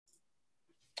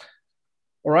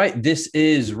All right, this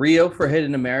is Rio for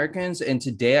Hidden Americans, and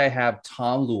today I have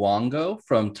Tom Luongo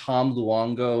from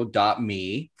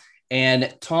tomluongo.me.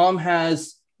 And Tom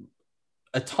has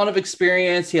a ton of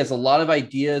experience. He has a lot of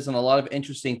ideas and a lot of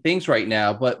interesting things right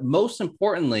now. But most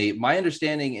importantly, my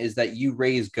understanding is that you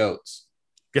raise goats.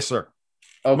 Yes, sir.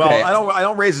 Well, Okay. I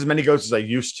don't raise as many goats as I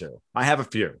used to. I have a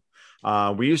few.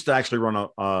 We used to actually run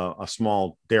a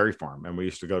small dairy farm, and we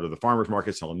used to go to the farmers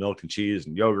market selling milk and cheese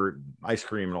and yogurt and ice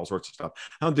cream and all sorts of stuff.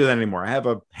 I don't do that anymore. I have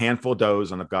a handful of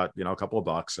does, and I've got a couple of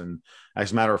bucks. And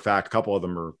as a matter of fact, a couple of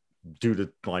them are due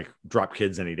to like drop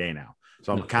kids any day now.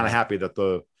 So I'm kind of Okay. happy that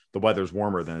the weather's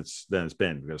warmer than it's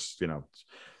been, because it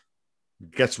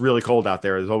gets really cold out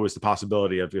there. There's always the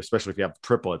possibility of, especially if you have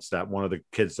triplets, that one of the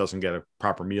kids doesn't get a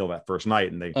proper meal that first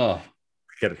night and they Oh,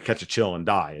 catch a chill and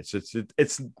die.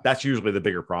 It's that's usually the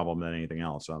bigger problem than anything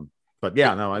else. But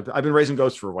yeah, no, I've been raising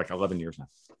goats for like 11 years now.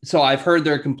 so I've heard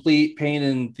they're a complete pain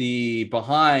in the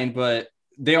behind, but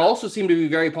they also seem to be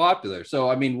very popular. So,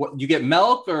 I mean, what you get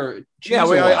milk or Yeah,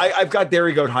 cheese or what? I've got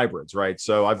dairy goat hybrids, right?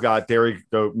 So I've got dairy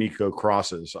goat, meat goat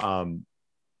crosses. And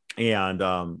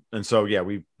so yeah,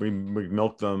 we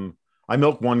milk them. I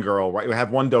milk one girl, right? We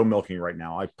have one doe milking right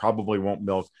now. I probably won't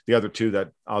milk the other two.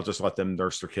 That I'll just let them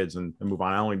nurse their kids and move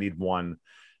on. I only need one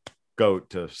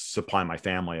goat to supply my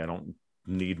family. I don't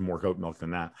need more goat milk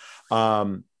than that.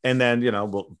 And then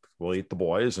we'll eat the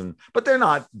boys, but they're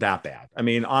not that bad. I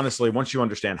mean, honestly, once you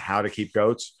understand how to keep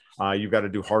goats, you've got to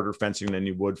do harder fencing than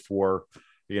you would for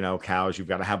cows. You've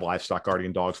got to have livestock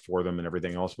guardian dogs for them and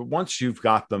everything else. But once you've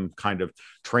got them kind of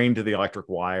trained to the electric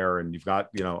wire, and you've got,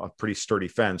 a pretty sturdy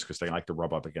fence, because they like to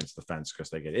rub up against the fence because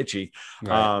they get itchy,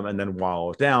 Right. and then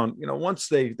wallow it down, once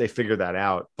they figure that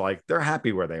out, like, they're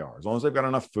happy where they are. As long as they've got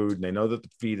enough food and they know that the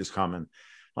feed is coming,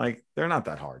 like, they're not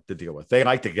that hard to deal with. They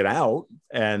like to get out,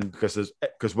 and because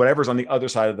whatever's on the other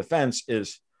side of the fence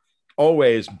is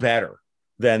always better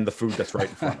than the food that's right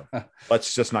in front of them.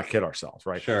 Let's just not kid ourselves,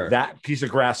 right? Sure. That piece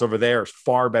of grass over there is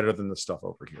far better than the stuff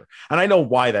over here. And I know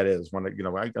why that is. When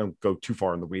I don't go too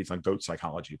far in the weeds on goat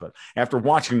psychology, but after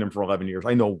watching them for 11 years,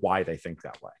 I know why they think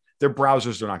that way. They're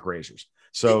browsers, they're not grazers.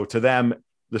 So to them,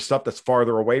 the stuff that's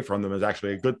farther away from them is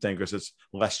actually a good thing, because it's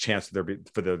less chance for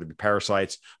there to be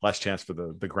parasites, less chance for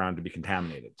the ground to be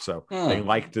contaminated. So Hmm. they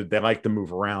like to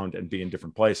move around and be in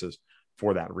different places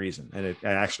for that reason. And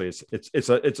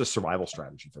it's a survival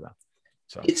strategy for them.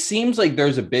 So It seems like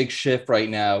there's a big shift right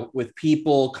now with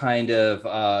people kind of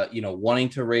wanting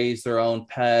to raise their own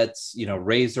pets,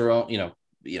 raise their own,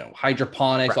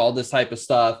 hydroponics, right, all this type of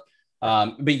stuff.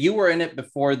 right. But you were in it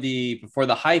before the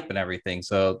hype and everything,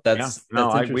 so Yeah, that's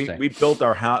no, we interesting. we built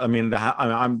our house. I mean,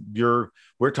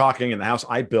 we're talking in the house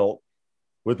I built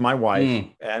with my wife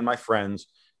Mm, and my friends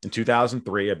in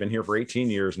 2003. I've been here for 18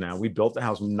 years now. We built the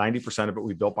house. 90% of it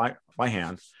we built by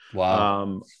hand. wow.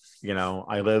 Um,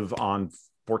 I live on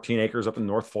 14 acres up in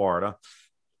North Florida.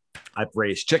 I've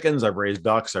raised chickens, I've raised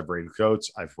ducks, I've raised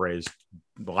goats, I've raised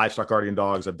the livestock guardian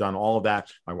dogs. I've done all of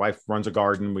that. My wife runs a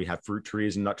garden. We have fruit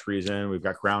trees and nut trees in. We've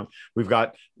got ground. We've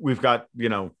got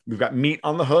meat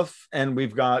on the hoof, and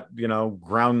we've got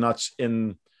ground nuts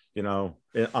on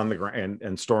the ground,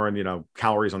 and storing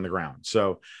calories on the ground.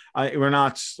 So we're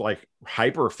not like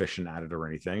hyper efficient at it or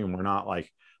anything, and we're not like,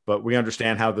 but we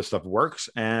understand how this stuff works,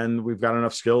 and we've got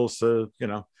enough skills to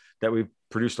that we've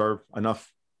produced our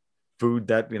enough food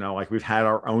that like we've had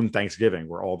our own Thanksgiving,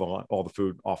 where all the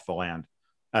food off the land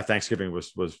at Thanksgiving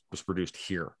was produced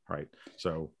here, right?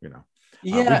 So we've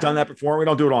Yeah, done that before. We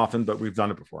don't do it often, but we've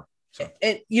done it before. So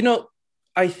and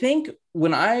I think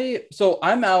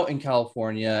I'm out in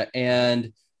California,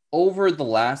 and over the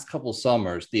last couple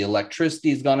summers, the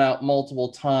electricity's gone out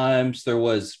multiple times. There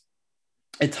was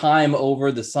a time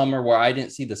over the summer where I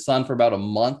didn't see the sun for about a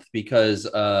month because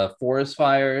forest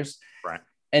fires. right,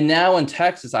 And now in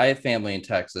Texas, I have family in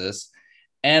Texas,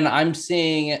 and I'm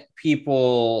seeing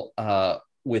people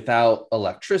without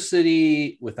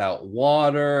electricity, without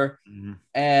water. mm-hmm.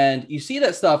 And you see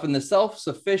that stuff, and the self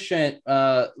sufficient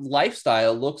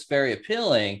lifestyle looks very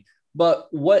appealing. But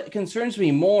what concerns me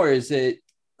more is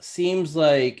seems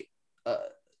like, uh,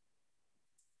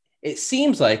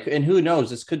 and who knows,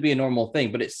 this could be a normal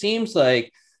thing, but it seems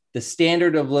like the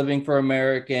standard of living for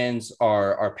Americans,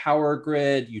 our power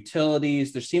grid,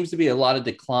 utilities, there seems to be a lot of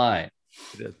decline.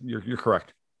 It is. You're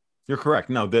correct. You're correct.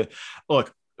 No,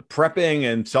 look,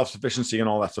 prepping and self sufficiency and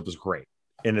all that stuff is great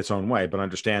in its own way, but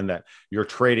understand that you're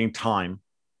trading time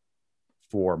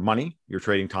for money. You're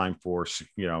trading time for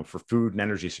for food and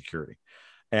energy security.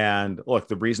 And look,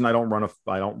 the reason I don't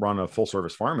run a full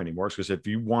service farm anymore is because if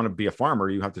you want to be a farmer,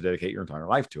 you have to dedicate your entire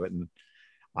life to it. And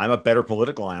I'm a better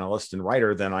political analyst and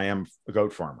writer than I am a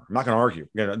goat farmer. I'm not going to argue.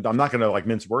 I'm not going to like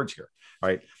mince words here,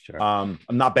 right? Sure. I'm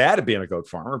not bad at being a goat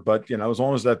farmer, but as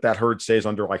long as that herd stays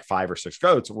under like 5 or 6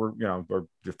 goats, or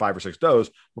 5 or 6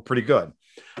 does, we're pretty good.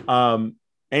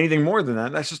 Anything more than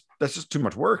that, that's just too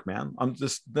much work, man.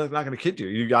 That's not going to kid you.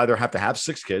 You either have to have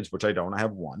 6 kids, which I don't. I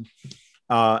have 1.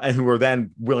 And who are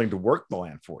then willing to work the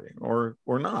land for you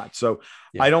or not. So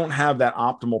I don't have that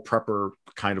optimal prepper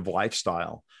kind of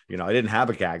lifestyle. I didn't have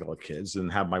a gaggle of kids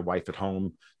and have my wife at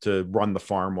home to run the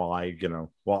farm while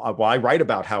I write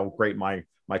about how great my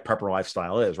prepper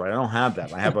lifestyle is, right? I don't have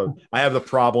that. I have the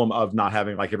problem of not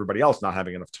having, like everybody else, not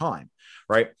having enough time,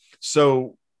 right?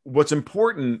 So what's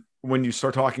important when you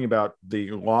start talking about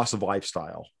the loss of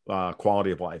lifestyle,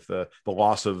 quality of life, the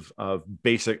loss of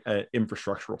basic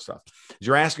infrastructural stuff, is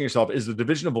you're asking yourself, is the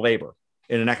division of labor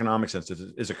in an economic sense,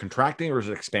 is it contracting or is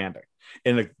it expanding?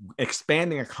 In an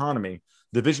expanding economy,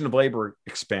 division of labor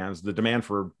expands, the demand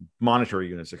for monetary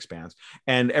units expands,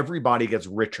 and everybody gets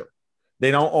richer.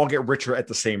 They don't all get richer at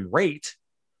the same rate.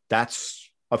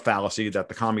 That's a fallacy that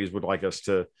the commies would like us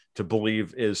to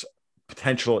believe is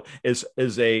potential, is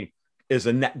a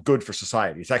net good for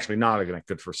society. It's actually not a net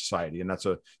good for society, and that's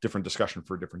a different discussion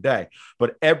for a different day.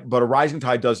 But a rising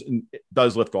tide does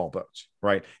lift all boats,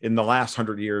 right? In the last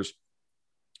 100 years,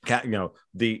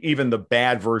 even the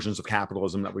bad versions of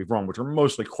capitalism that we've run, which are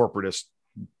mostly corporatist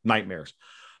nightmares,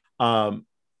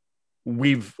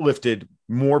 we've lifted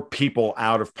more people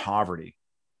out of poverty.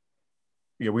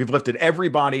 We've lifted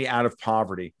everybody out of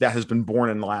poverty that has been born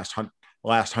in the last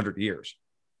 100 years.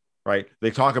 Right. They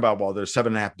talk about, well, there's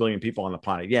 7.5 billion people on the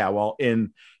planet. Yeah. Well,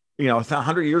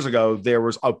 100 years ago, there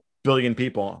was 1 billion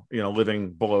people,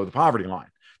 living below the poverty line.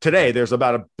 Today, there's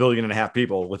about 1.5 billion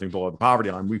people living below the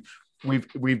poverty line.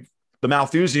 The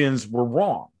Malthusians were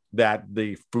wrong that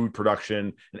the food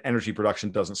production and energy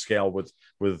production doesn't scale with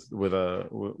a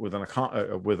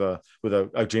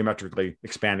geometrically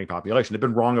expanding population. They've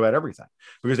been wrong about everything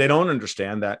because they don't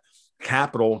understand that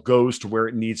capital goes to where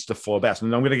it needs to flow best.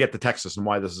 And I'm going to get to Texas and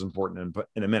why this is important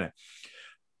in a minute.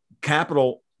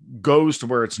 Capital goes to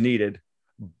where it's needed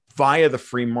via the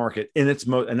free market and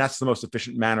that's the most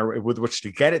efficient manner with which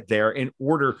to get it there in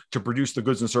order to produce the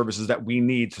goods and services that we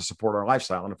need to support our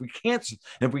lifestyle. And if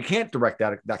we can't direct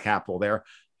that capital there,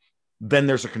 then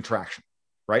there's a contraction,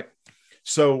 right?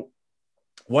 So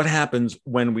what happens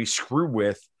when we screw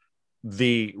with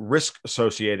the risk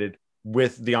associated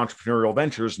with the entrepreneurial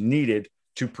ventures needed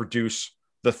to produce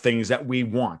the things that we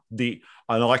want, an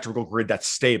electrical grid that's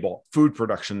stable, food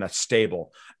production that's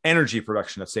stable, energy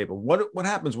production that's stable? What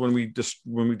happens when we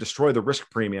destroy the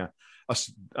risk premia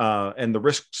and the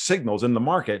risk signals in the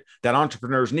market that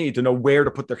entrepreneurs need to know where to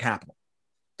put their capital,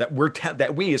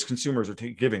 that we as consumers are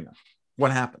giving them?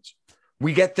 What happens?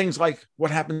 We get things like what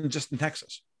happened just in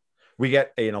Texas. We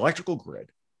get an electrical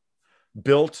grid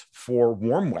built for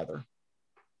warm weather,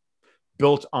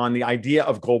 built on the idea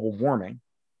of global warming,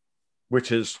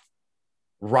 which is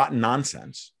rotten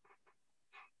nonsense.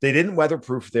 They didn't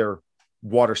weatherproof their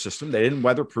water system. They didn't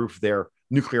weatherproof their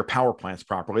nuclear power plants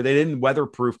properly. They didn't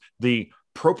weatherproof the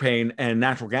propane and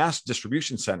natural gas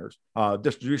distribution centers,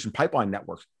 distribution pipeline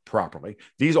networks properly.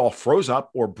 These all froze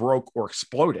up or broke or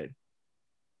exploded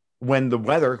when the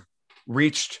weather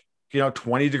reached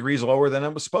 20 degrees lower than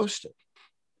it was supposed to.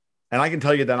 And I can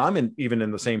tell you that I'm even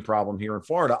in the same problem here in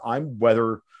Florida. I'm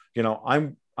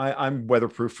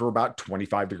weatherproof for about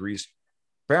 25 degrees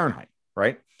Fahrenheit,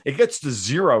 right? It gets to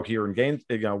 0 here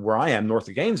in where I am, north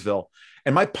of Gainesville,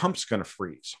 and my pump's going to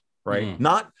freeze, right? Mm.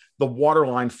 Not the water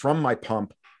line from my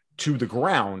pump to the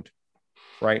ground,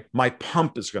 right? My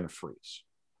pump is going to freeze,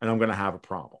 and I'm going to have a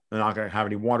problem. I'm not going to have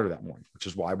any water that morning, which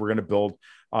is why we're going to build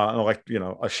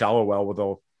a shallow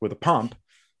well with a pump,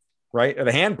 right, and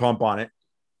a hand pump on it,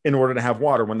 in order to have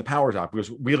water when the power's out, because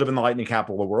we live in the lightning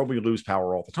capital of the world. We lose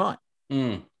power all the time.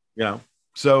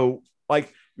 So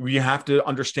like you have to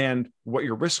understand what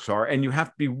your risks are, and you have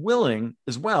to be willing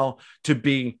as well to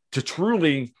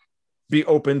truly be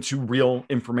open to real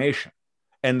information.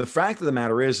 And the fact of the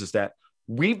matter is that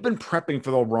we've been prepping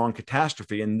for the wrong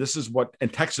catastrophe. And this is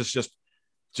and Texas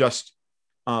just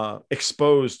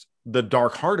exposed the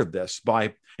dark heart of this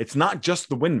by, it's not just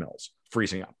the windmills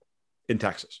freezing up in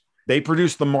Texas. They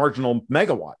produce the marginal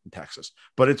megawatt in Texas,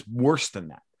 but it's worse than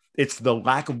that. It's the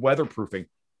lack of weatherproofing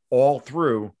all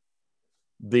through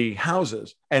the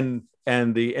houses and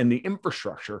the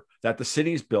infrastructure that the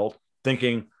city's built,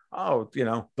 thinking,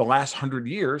 the last 100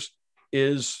 years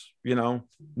is,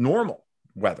 normal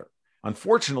weather.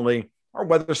 Unfortunately, our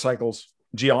weather cycles,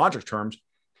 geologic terms,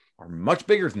 are much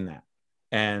bigger than that.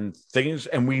 And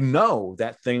we know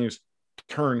that things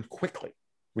turn quickly.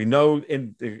 We know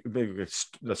in the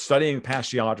studying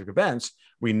past geologic events,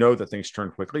 we know that things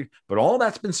turn quickly, but all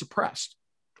that's been suppressed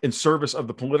in service of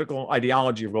the political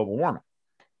ideology of global warming.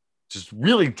 It just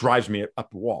really drives me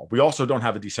up the wall. We also don't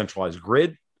have a decentralized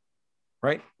grid,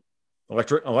 right?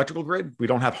 Electrical grid. We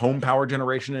don't have home power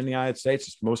generation in the United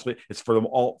States. It's for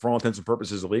all intents and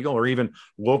purposes illegal, or even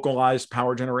localized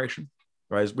power generation.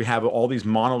 Right? We have all these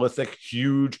monolithic,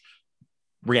 huge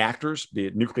reactors, be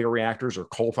it nuclear reactors or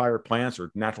coal-fired plants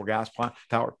or natural gas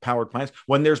powered plants.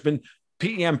 When there's been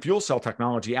PEM fuel cell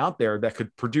technology out there that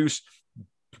could produce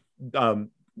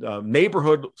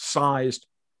neighborhood-sized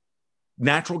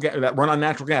natural gas that run on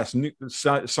natural gas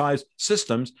size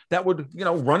systems that would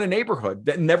run a neighborhood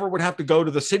that never would have to go to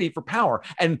the city for power,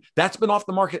 and that's been off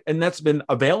the market and that's been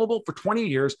available for 20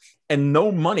 years and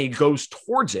no money goes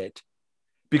towards it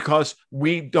because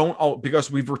we've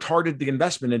retarded the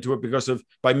investment into it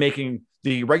by making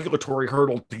the regulatory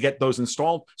hurdle to get those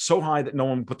installed so high that no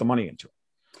one put the money into it.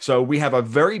 So we have a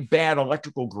very bad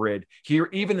electrical grid here,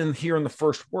 even in the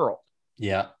first world.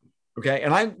 Yeah. Okay.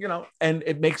 And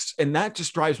and that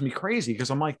just drives me crazy because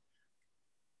I'm like,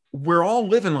 we're all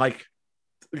living like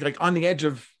on the edge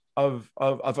of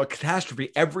a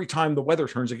catastrophe every time the weather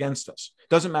turns against us.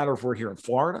 Doesn't matter if we're here in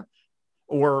Florida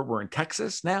or we're in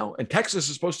Texas now. And Texas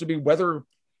is supposed to be weather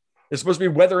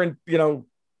and,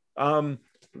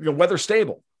 weather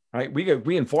stable, right?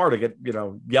 We in Florida get,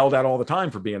 yelled at all the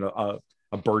time for being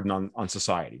a burden on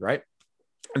society, right?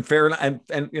 And fair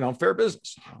fair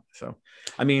business. So,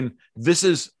 I mean,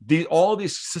 all of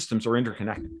these systems are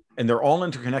interconnected, and they're all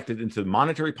interconnected into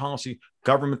monetary policy,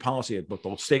 government policy at both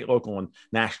the state, local, and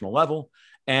national level,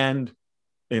 and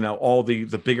all the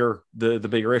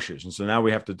bigger issues. And so now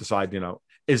we have to decide,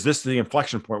 is this the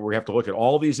inflection point where we have to look at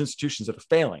all these institutions that are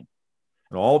failing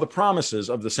and all the promises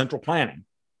of the central planning,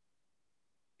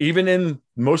 even in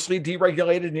mostly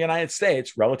deregulated in the United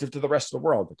States relative to the rest of the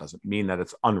world. It doesn't mean that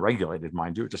it's unregulated,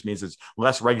 mind you. It just means it's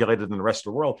less regulated than the rest of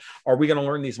the world. Are we going to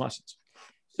learn these lessons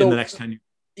in the next 10 years?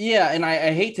 Yeah, and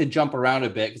I hate to jump around a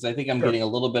bit because I think I'm getting a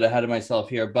little bit ahead of myself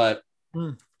here. But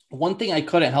one thing I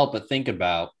couldn't help but think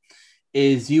about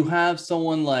is you have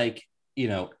someone like,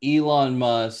 Elon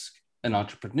Musk, an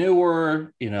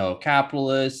entrepreneur,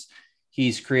 capitalist.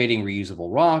 He's creating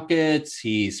reusable rockets.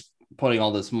 He's putting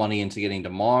all this money into getting to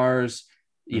Mars,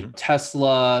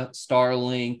 Tesla,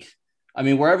 Starlink. I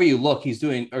mean, wherever you look, he's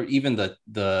doing, or even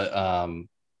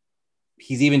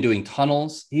he's even doing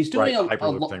tunnels. He's doing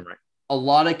a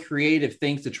lot of creative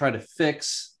things to try to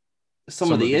fix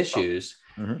some of the issues.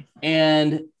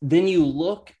 And then you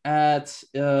look at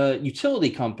utility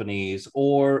companies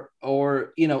or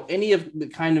any of the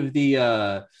kind of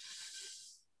the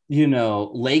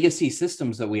legacy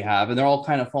systems that we have, and they're all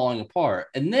kind of falling apart.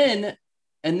 And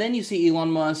then you see Elon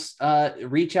Musk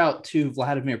reach out to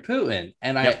Vladimir Putin.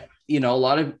 And a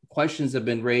lot of questions have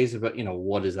been raised about,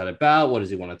 what is that about? What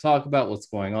does he want to talk about? What's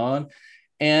going on?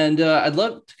 And I'd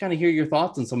love to kind of hear your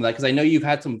thoughts on some of that, because I know you've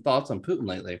had some thoughts on Putin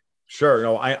lately. Sure.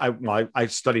 No, I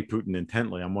study Putin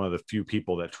intently. I'm one of the few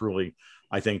people that truly,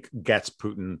 I think, gets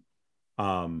Putin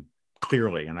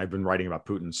clearly. And I've been writing about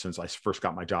Putin since I first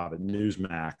got my job at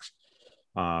Newsmax,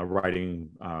 writing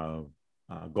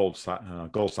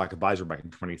Goldstock Advisor back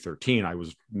in 2013. I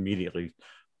was immediately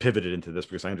pivoted into this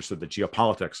because I understood that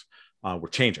geopolitics were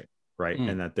changing, right?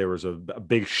 And that there was a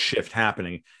big shift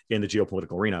happening in the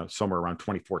geopolitical arena somewhere around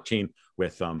 2014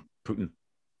 with Putin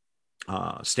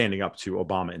standing up to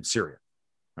Obama in Syria,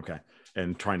 okay,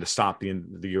 and trying to stop the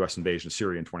U.S. invasion of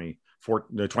Syria in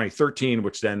 2013,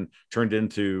 which then turned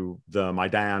into the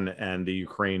Maidan and the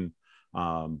Ukraine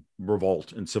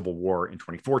revolt and civil war in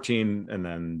 2014, and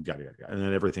then yada, yada, yada. And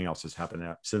then everything else has happened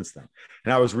since then.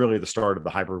 And that was really the start of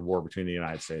the hybrid war between the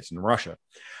United States and Russia.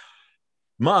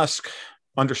 Musk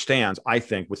understands, I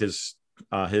think, with his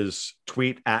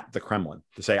tweet at the Kremlin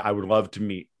to say, I would love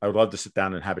to sit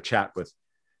down and have a chat with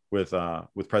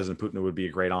President Putin. It would be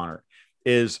a great honor,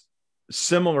 is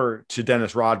similar to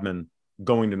Dennis Rodman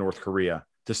going to North Korea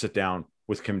to sit down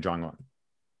with Kim Jong-un,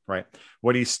 right?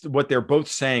 What they're both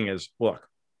saying is, look,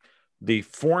 the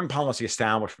foreign policy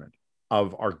establishment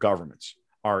of our governments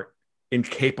are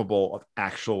incapable of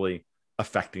actually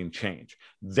affecting change.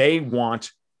 They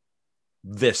want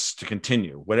this to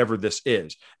continue, whatever this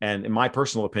is. And in my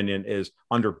personal opinion is,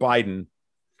 under Biden,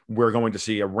 we're going to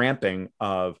see a ramping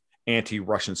of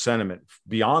anti-Russian sentiment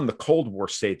beyond the Cold War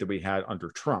state that we had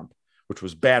under Trump, which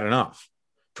was bad enough.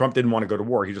 Trump didn't want to go to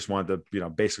war. He just wanted to,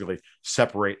 basically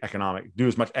do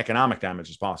as much economic damage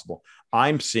as possible.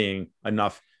 I'm seeing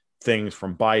enough things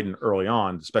from Biden early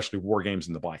on, especially war games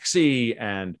in the Black Sea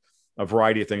and a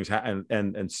variety of things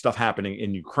and stuff happening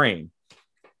in Ukraine,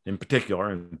 in particular,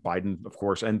 and Biden, of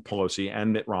course, and Pelosi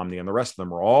and Mitt Romney and the rest of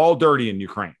them are all dirty in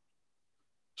Ukraine.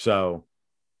 So,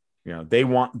 they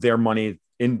want their money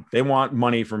they want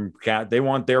money from they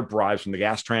want their bribes from the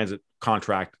gas transit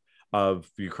contract of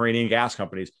Ukrainian gas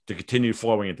companies to continue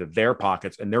flowing into their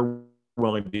pockets, and they're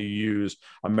willing to use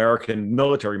American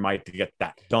military might to get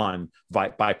that done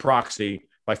by proxy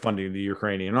by funding the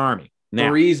Ukrainian army.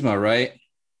 Now, Burisma, right?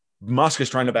 Musk is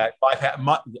trying to bypass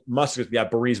Musk is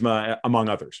Burisma among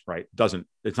others, right?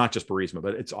 It's not just Burisma,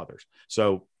 but it's others.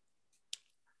 So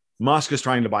Musk is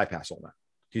trying to bypass all that.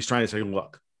 He's trying to say,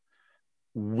 look,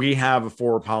 we have a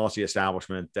foreign policy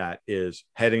establishment that is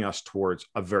heading us towards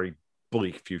a very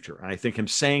bleak future. And I think him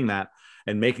saying that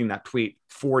and making that tweet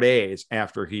 4 days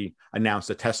after he announced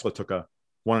that Tesla took a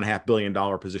 $1.5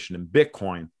 billion position in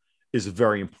Bitcoin is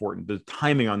very important. The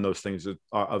timing on those things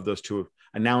of those two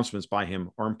announcements by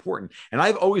him are important. And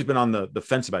I've always been on the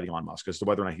fence about Elon Musk as to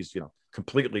whether or not he's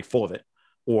completely full of it,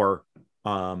 or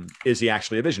is he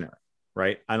actually a visionary,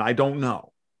 right? And I don't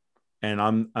know. And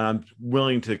I'm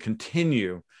willing to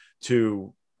continue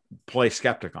to play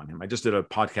skeptic on him. I just did a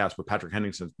podcast with Patrick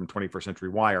Henningsen from 21st Century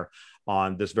Wire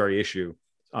on this very issue,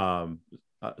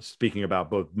 speaking about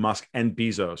both Musk and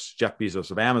Jeff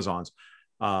Bezos of Amazon's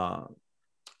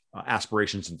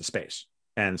aspirations into space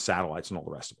and satellites and all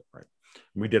the rest of it. Right?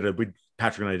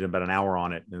 Patrick and I did about an hour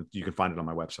on it, and you can find it on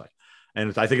my website.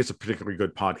 And I think it's a particularly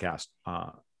good podcast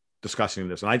discussing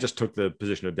this. And I just took the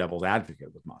position of devil's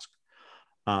advocate with Musk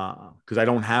because I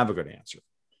don't have a good answer.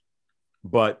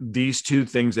 But these two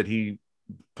things that he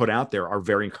put out there are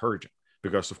very encouraging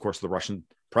because, of course, the Russian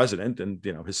president and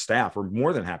his staff are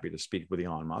more than happy to speak with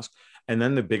Elon Musk. And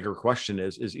then the bigger question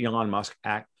is Elon Musk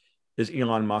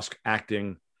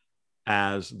acting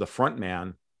as the front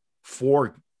man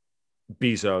for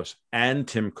Bezos and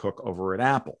Tim Cook over at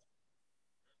Apple?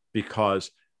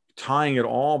 Because tying it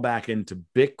all back into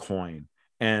Bitcoin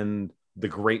and the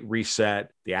Great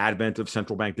Reset, the advent of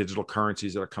central bank digital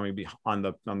currencies that are coming on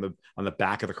the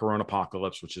back of the Corona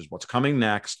apocalypse, which is what's coming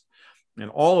next, and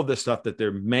all of this stuff, that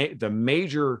the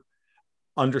major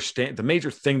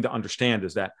thing to understand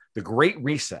is that the Great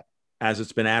Reset, as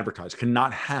it's been advertised,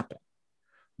 cannot happen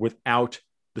without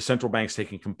the central banks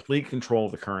taking complete control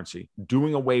of the currency,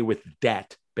 doing away with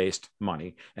debt-based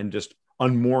money, and just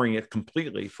unmooring it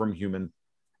completely from human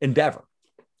endeavor,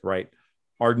 right?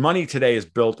 Our money today is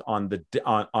built on the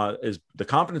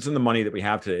confidence in the money that we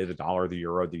have today, the dollar, the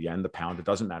euro, the yen, the pound, it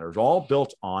doesn't matter. It's all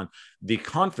built on the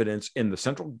confidence in the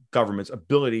central government's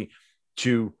ability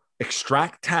to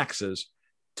extract taxes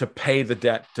to pay the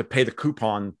debt, to pay the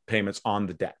coupon payments on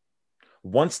the debt.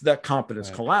 Once that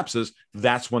confidence collapses,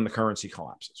 that's when the currency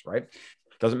collapses, right?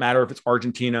 Doesn't matter if it's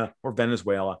Argentina or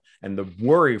Venezuela. And the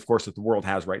worry, of course, that the world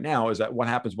has right now is that what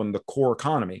happens when the core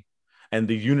economy and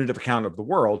the unit of account of the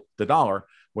world, the dollar,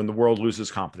 when the world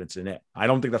loses confidence in it. I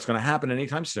don't think that's going to happen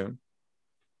anytime soon.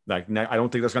 I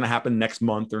don't think that's going to happen next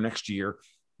month or next year,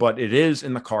 but it is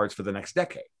in the cards for the next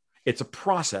decade. It's a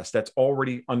process that's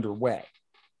already underway.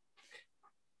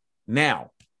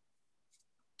 Now,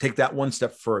 take that one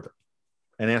step further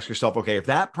and ask yourself, okay, if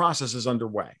that process is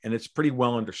underway and it's pretty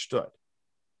well understood,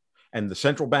 and the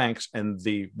central banks and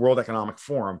the World Economic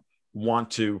Forum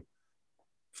want to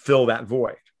fill that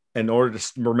void in order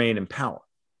to remain in power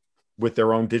with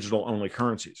their own digital-only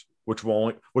currencies, which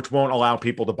won't allow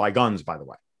people to buy guns, by the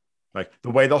way. Like,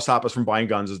 the way they'll stop us from buying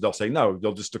guns is they'll say, no,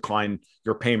 they'll just decline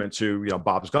your payment to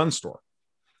Bob's gun store.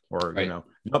 Or, right.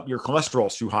 Nope, your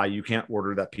cholesterol's too high, you can't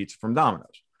order that pizza from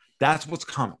Domino's. That's what's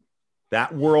coming.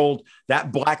 That world, that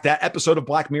episode of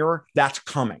Black Mirror, that's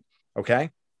coming. Okay.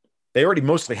 They already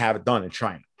mostly have it done in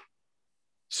China.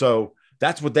 So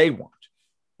that's what they want.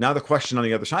 Now, the question on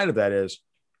the other side of that is,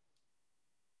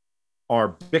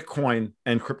 are Bitcoin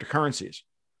and cryptocurrencies,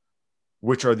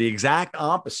 which are the exact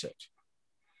opposite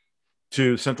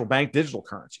to central bank digital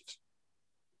currencies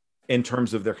in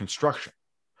terms of their construction.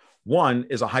 One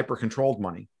is a hyper-controlled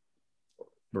money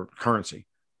or currency,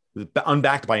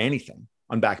 unbacked by anything,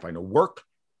 unbacked by no work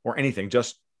or anything,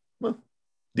 just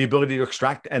the ability to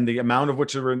extract, and the amount of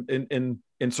which are in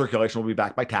circulation will be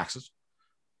backed by taxes.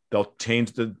 They'll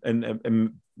change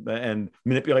and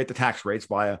manipulate the tax rates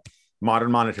via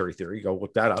modern monetary theory. Go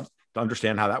look that up to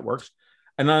understand how that works.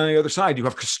 And on the other side, you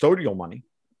have custodial money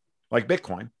like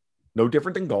Bitcoin, no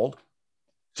different than gold,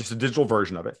 just a digital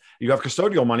version of it. You have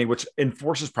custodial money, which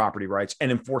enforces property rights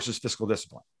and enforces fiscal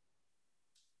discipline.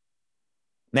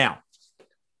 Now,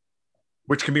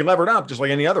 which can be levered up just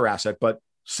like any other asset, but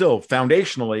still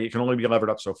foundationally, it can only be levered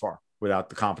up so far without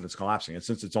the confidence collapsing. And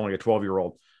since it's only a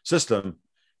 12-year-old system,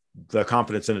 the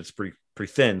confidence in it's pretty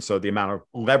thin. So the amount of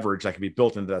leverage that can be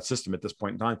built into that system at this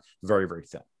point in time is very, very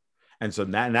thin. And so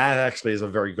that actually is a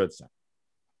very good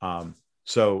thing.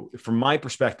 So from my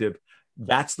perspective,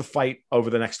 that's the fight over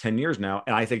the next 10 years now.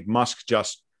 And I think Musk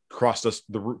just crossed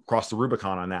the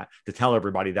Rubicon on that to tell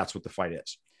everybody that's what the fight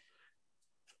is.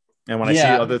 And when I see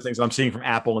other things I'm seeing from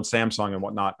Apple and Samsung and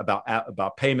whatnot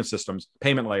about payment systems,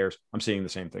 payment layers, I'm seeing the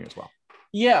same thing as well.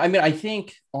 Yeah, I mean, I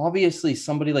think obviously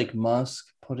somebody like Musk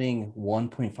putting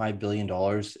 $1.5 billion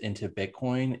into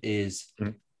Bitcoin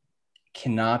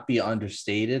cannot be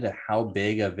understated how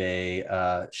big of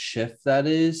a shift that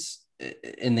is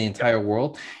in the entire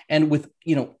world. And with,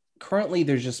 currently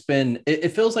there's just been, it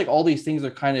feels like all these things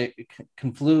are kind of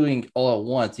confluing all at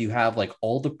once. You have like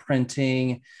all the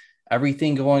printing,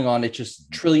 everything going on. It's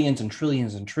just trillions and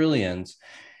trillions and trillions.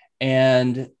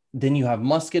 And then you have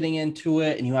Musk getting into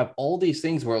it, and you have all these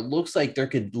things where it looks like there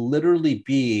could literally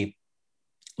be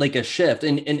like a shift.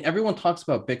 And everyone talks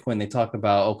about Bitcoin. They talk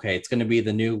about, okay, it's going to be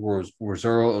the new world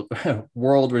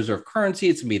reserve currency.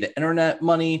 It's going to be the internet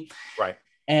money. Right.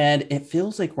 And it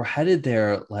feels like we're headed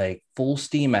there, like full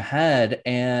steam ahead.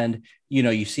 And,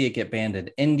 you see it get banned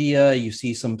in India. You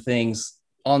see some things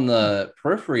on the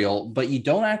peripheral, but you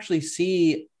don't actually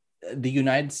see the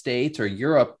United States or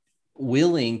Europe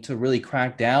willing to really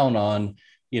crack down on,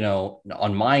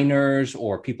 on minors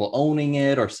or people owning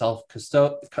it or self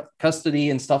custody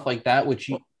and stuff like that,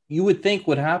 which you would think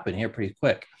would happen here pretty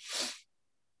quick.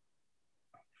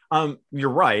 You're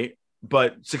right,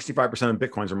 but 65% of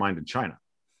Bitcoins are mined in China.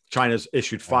 China's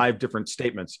issued 5 different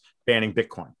statements banning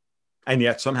Bitcoin. And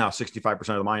yet somehow 65%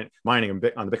 of the mining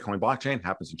on the Bitcoin blockchain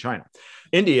happens in China.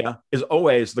 India is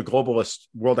always the globalist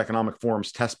World Economic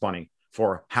Forum's test bunny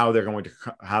for how they're going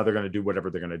to do whatever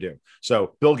they're going to do.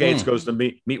 So Bill Gates goes to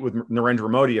meet with Narendra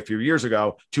Modi a few years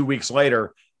ago. 2 weeks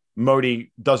later,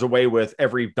 Modi does away with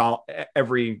every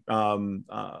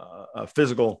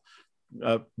physical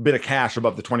bit of cash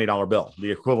above the $20 bill,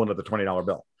 the equivalent of the $20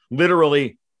 bill.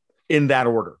 Literally in that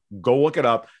order. Go look it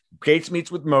up. Gates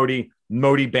meets with Modi.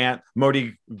 Modi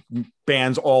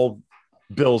bans all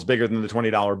bills bigger than the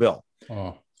 $20 bill.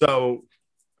 Oh. So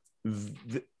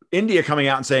India coming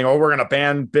out and saying, "Oh, we're going to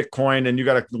ban Bitcoin and you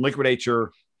got to liquidate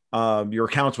your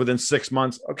accounts within 6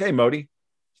 months." Okay, Modi,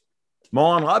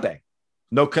 Molan Labe,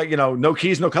 no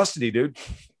keys, no custody, dude.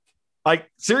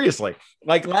 Like seriously,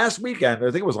 like last weekend,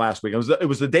 I think it was last week. It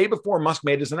was the day before Musk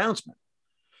made his announcement.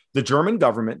 The German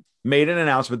government made an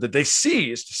announcement that they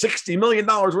seized $60 million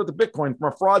worth of Bitcoin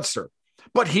from a fraudster,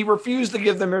 but he refused to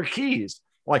give them their keys.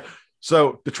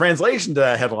 So the translation to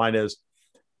that headline is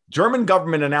German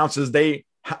government announces they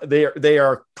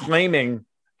are claiming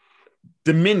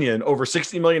dominion over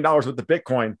 $60 million worth of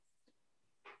Bitcoin,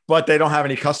 but they don't have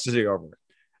any custody over it.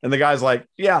 And the guy's like,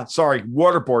 yeah, sorry,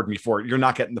 waterboard me for it. You're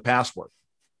not getting the password.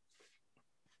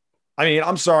 I mean,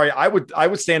 I'm sorry. I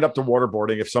would stand up to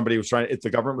waterboarding if the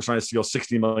government was trying to steal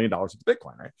 $60 million of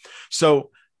Bitcoin, right?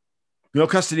 So no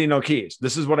custody, no keys.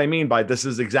 This is what I mean by this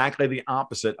is exactly the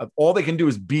opposite of all they can do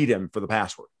is beat him for the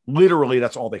password. Literally,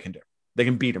 that's all they can do. They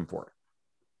can beat him for it.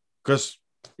 Because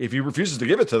if he refuses to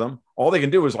give it to them, all they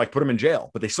can do is put him in jail,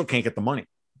 but they still can't get the money.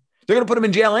 They're going to put him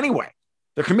in jail anyway.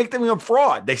 They're convicting him of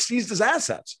fraud. They seized his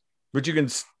assets, but you can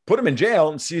put him in jail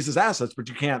and seize his assets, but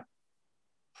you can't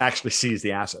actually seize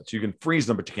the assets. You can freeze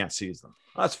them, but you can't seize them.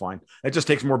 That's fine. It just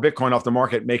takes more Bitcoin off the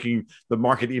market, making the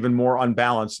market even more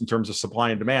unbalanced in terms of supply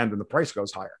and demand, and the price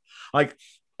goes higher.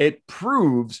 It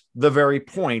proves the very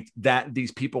point that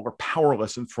these people are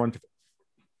powerless in front of it.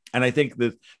 And I think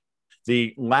that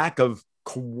the lack of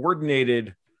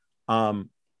coordinated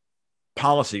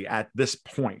policy at this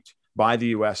point by the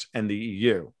US and the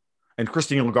EU, and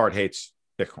Christine Lagarde hates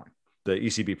Bitcoin, the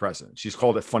ECB president. She's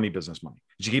called it funny business money.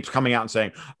 She keeps coming out and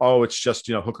saying, oh, it's just,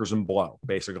 hookers and blow,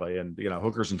 basically, and,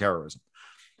 hookers and terrorism.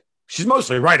 She's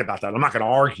mostly right about that. I'm not going to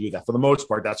argue that. For the most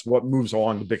part, that's what moves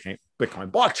along the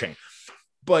Bitcoin blockchain.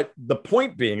 But the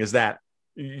point being is that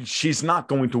she's not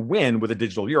going to win with a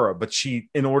digital euro, but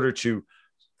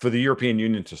for the European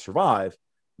Union to survive,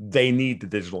 they need the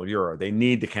digital euro. They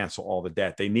need to cancel all the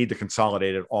debt. They need to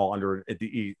consolidate it all under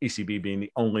the ECB being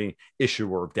the only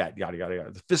issuer of debt, yada, yada,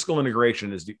 yada. The fiscal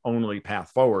integration is the only path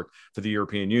forward for the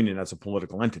European Union as a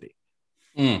political entity.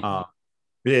 It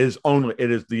is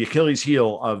the Achilles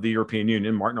heel of the European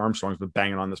Union. Martin Armstrong's been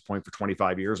banging on this point for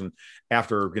 25 years. And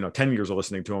after, 10 years of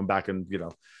listening to him back in,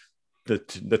 the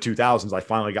 2000s, I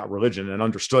finally got religion and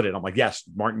understood it. I'm like, yes,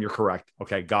 Martin, you're correct.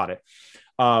 Okay, got it.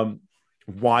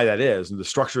 Why that is, and the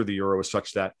structure of the euro is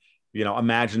such that,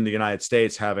 imagine the United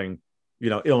States having,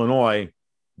 Illinois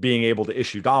being able to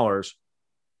issue dollars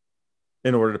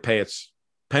in order to pay its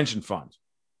pension funds.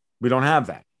 We don't have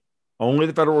that. Only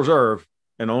the Federal Reserve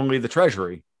and only the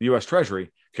Treasury, the U.S.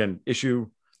 Treasury, can issue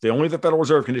only the Federal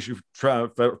Reserve can issue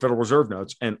Federal Reserve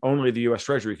notes, and only the U.S.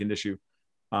 Treasury can issue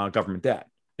government debt.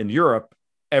 In Europe,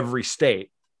 every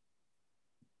state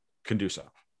can do so.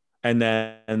 And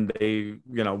then they,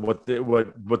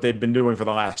 what they've been doing for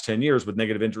the last 10 years with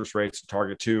negative interest rates,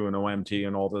 Target 2 and OMT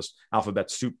and all this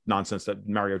alphabet soup nonsense that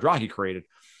Mario Draghi created,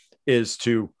 is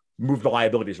to move the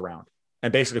liabilities around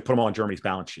and basically put them all on Germany's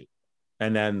balance sheet.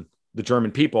 And then the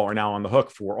German people are now on the hook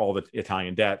for all the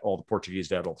Italian debt, all the Portuguese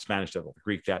debt, all the Spanish debt, all the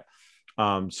Greek debt.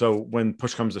 So when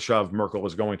push comes to shove, Merkel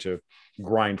is going to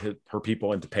grind her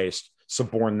people into paste,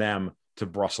 suborn them to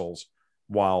Brussels,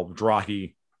 while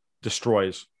Draghi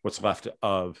destroys what's left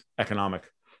of economic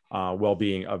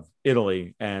well-being of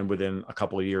Italy. And within a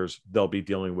couple of years, they'll be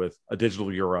dealing with a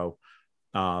digital euro.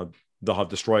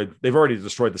 They've already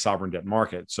destroyed the sovereign debt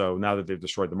market. So now that they've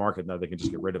destroyed the market, now they can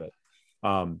just get rid of it.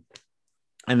 And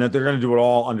that they're going to do it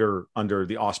all under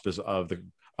the auspice of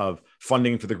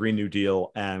funding for the Green New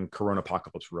Deal and Corona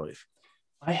apocalypse relief.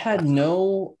 I had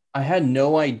no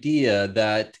idea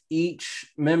that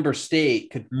each member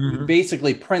state could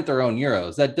basically print their own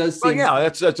euros. That does seem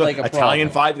that's like Italian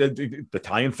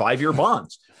 5-year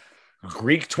bonds,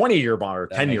 Greek 20-year bond or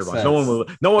 10-year bonds.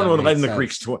 Sense. No one would lend the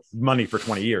Greeks money for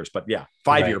 20 years, but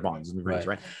 5-year bonds in the Greeks,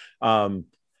 right?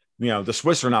 The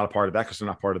Swiss are not a part of that because they're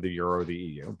not part of the euro or the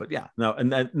EU. But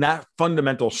and that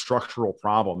fundamental structural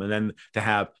problem, and then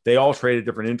they all trade at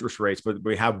different interest rates, but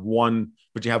you have one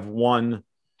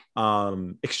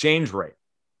exchange rate.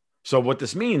 So what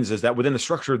this means is that within the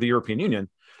structure of the European Union,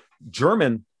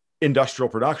 German industrial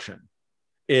production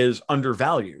is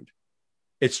undervalued.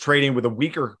 It's trading with a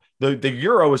weaker, the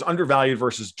euro is undervalued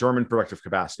versus German productive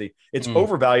capacity. It's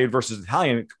overvalued versus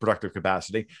Italian productive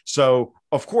capacity. So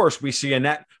of course we see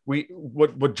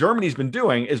what Germany's been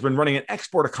doing is been running an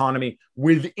export economy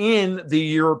within the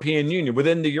European Union,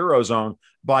 within the Eurozone,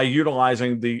 by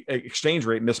utilizing the exchange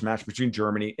rate mismatch between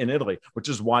Germany and Italy, which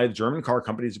is why the German car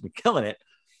companies have been killing it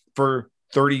for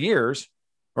 30 years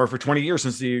or for 20 years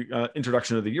since the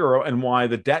introduction of the euro, and why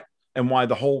the debt and why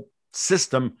the whole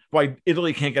system, why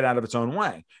Italy can't get out of its own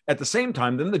way. At the same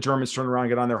time, then the Germans turn around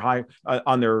and get on their high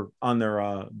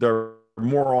their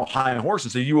moral high horse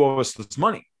and say, you owe us this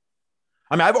money.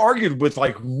 I mean, I've argued with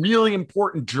like really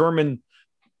important German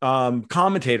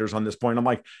commentators on this point. I'm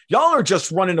like, y'all are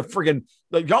just running the mercantilist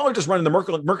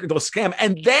scam,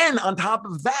 and then on top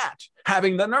of that,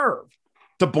 having the nerve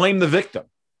to blame the victim.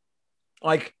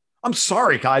 Like, I'm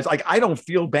sorry, guys. Like, I don't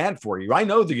feel bad for you. I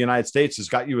know the United States has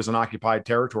got you as an occupied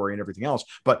territory and everything else,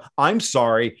 but I'm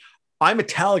sorry. I'm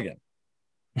Italian,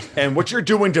 and what you're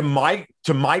doing to my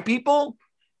people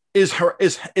is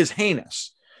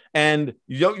heinous. And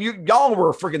y'all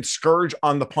were a freaking scourge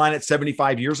on the planet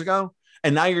 75 years ago,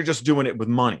 and now you're just doing it with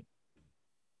money,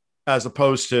 as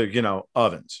opposed to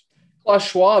ovens. Klaus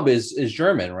Schwab is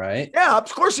German, right? Yeah,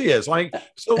 of course he is. Like,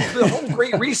 so the whole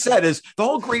Great Reset is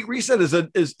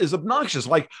obnoxious.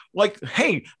 Like,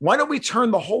 hey, why don't we turn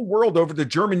the whole world over to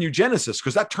German eugenicists?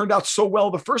 Because that turned out so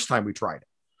well the first time we tried it.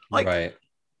 Like, right.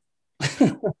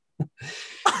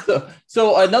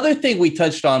 So another thing we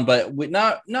touched on, but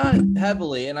not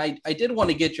heavily, and I did want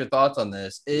to get your thoughts on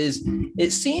this, is it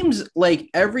seems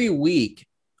like every week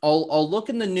I'll look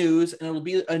in the news and it'll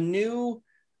be a new.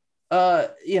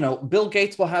 Bill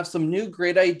Gates will have some new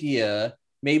great idea.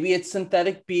 Maybe it's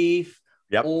synthetic beef,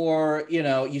 or,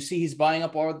 you see he's buying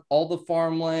up all the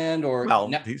farmland, or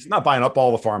he's not buying up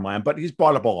all the farmland, but he's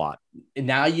bought up a lot.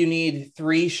 Now you need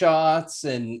 3 shots,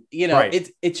 and right.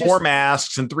 it's just 4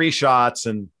 masks and 3 shots,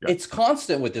 and it's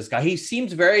constant with this guy. He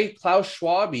seems very Klaus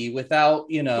Schwab-y without,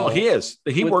 Well, he is.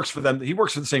 He works for them. He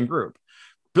works for the same group.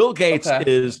 Bill Gates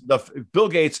is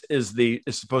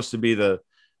supposed to be the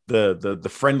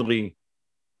friendly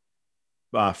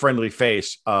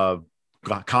face of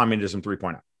communism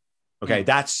 3.0. Okay.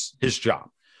 That's his job.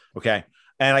 Okay.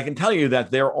 And I can tell you that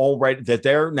they're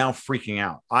now freaking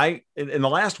out. In the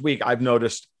last week, I've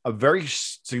noticed a very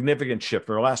significant shift.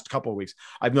 For the last couple of weeks,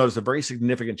 I've noticed a very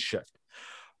significant shift.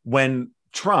 When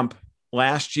Trump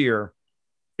last year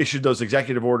issued those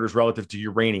executive orders relative to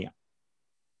uranium,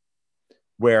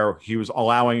 where he was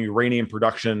allowing uranium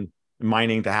production,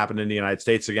 mining to happen in the United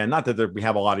States again. Not that we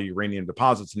have a lot of uranium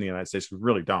deposits in the United States. We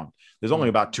really don't. There's only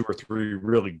about 2 or 3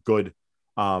 really good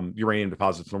uranium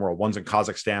deposits in the world. One's in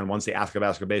Kazakhstan, one's the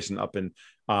Athabasca Basin up in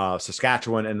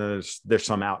Saskatchewan, and then there's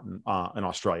some out in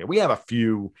Australia. We have a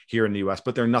few here in the U.S.,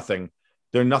 but they're nothing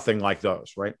like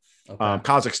those, right? Okay.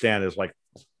 Kazakhstan is like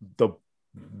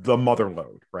the mother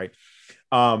lode, right?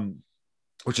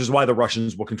 Which is why the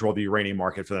Russians will control the uranium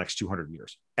market for the next 200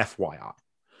 years, FYI.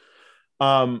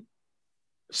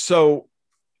 So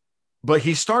But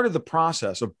he started the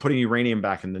process of putting uranium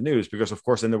back in the news because, of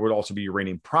course, then there would also be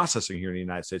uranium processing here in the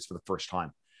United States for the first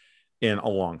time in a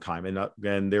long time.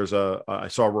 And there's I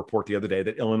saw a report the other day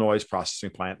that Illinois' processing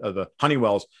plant, the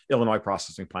Honeywell's Illinois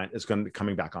processing plant, is going to be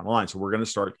coming back online. So we're going to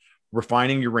start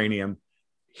refining uranium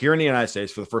here in the United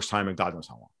States for the first time in God knows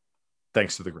how long,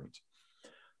 thanks to the Greens.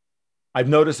 I've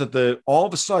noticed that all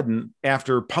of a sudden,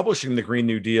 after publishing the Green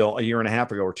New Deal a year and a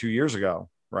half ago or 2 years ago,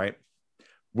 right,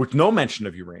 with no mention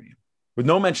of uranium, with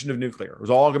no mention of nuclear, it was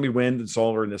all going to be wind and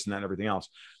solar and this and that and everything else.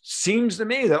 Seems to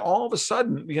me that all of a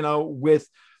sudden,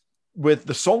 with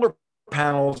the solar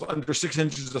panels under 6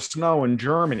 inches of snow in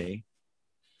Germany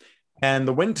and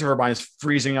the wind turbines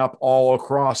freezing up all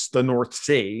across the North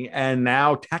Sea and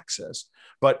now Texas,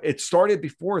 but it started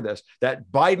before this,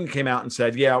 that Biden came out and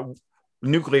said, yeah,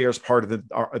 nuclear is part of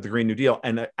the Green New Deal.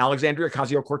 And Alexandria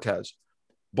Ocasio-Cortez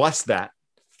blessed that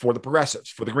for the progressives,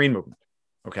 for the Green movement.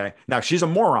 Okay. Now she's a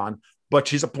moron, but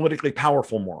she's a politically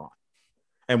powerful moron.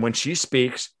 And when she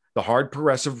speaks, the hard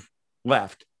progressive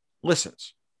left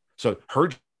listens. So her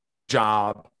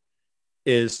job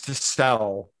is to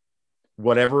sell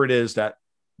whatever it is that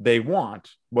they want,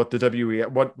 what the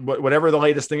whatever the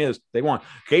latest thing is they want.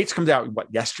 Gates comes out,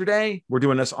 yesterday? We're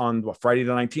doing this on Friday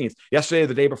the 19th. Yesterday,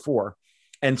 the day before,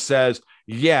 and says,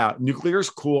 yeah, nuclear is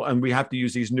cool, and we have to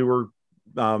use these newer,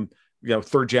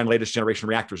 third gen, latest generation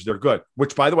reactors. They're good,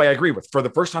 which, by the way, I agree with. For the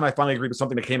first time, I finally agree with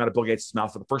something that came out of Bill Gates'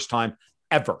 mouth for the first time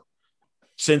ever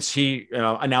since he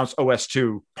announced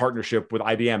OS2 partnership with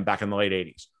IBM back in the late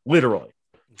 80s. Literally.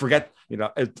 Forget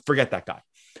that guy.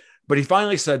 But he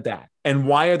finally said that. And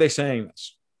why are they saying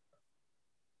this?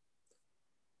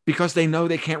 Because they know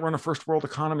they can't run a first world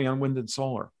economy on wind and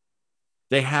solar.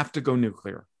 They have to go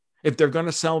nuclear. If they're going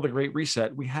to sell the Great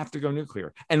Reset, we have to go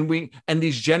nuclear. And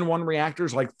these Gen 1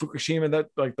 reactors like Fukushima,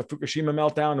 like the Fukushima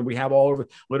meltdown, and we have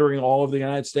littering all of the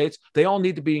United States, they're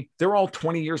all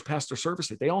 20 years past their service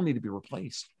date. They all need to be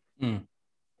replaced. And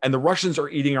the Russians are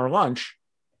eating our lunch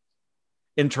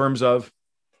in terms of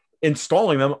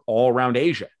installing them all around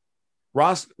Asia.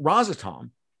 Rosatom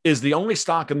is the only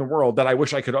stock in the world that I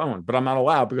wish I could own, but I'm not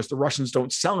allowed because the Russians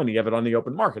don't sell any of it on the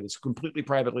open market. It's completely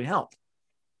privately held.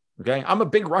 Okay. I'm a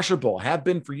big Russia bull, have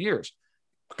been for years.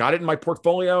 Got it in my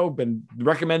portfolio, been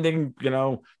recommending,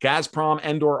 Gazprom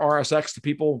and or RSX to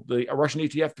people, the Russian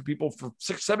ETF to people for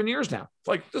 6-7 years now. It's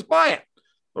like, just buy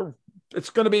it. It's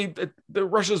going to be, the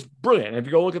Russia's brilliant. If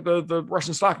you go look at the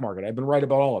Russian stock market, I've been right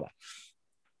about all of that.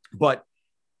 But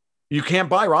you can't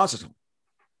buy Rosatom.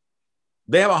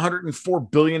 They have a $104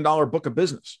 billion book of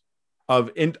business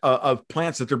of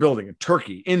plants that they're building in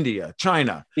Turkey, India,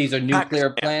 China. These are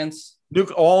nuclear plants?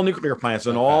 All nuclear plants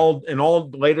and all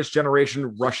latest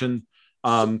generation Russian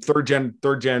third gen,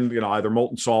 either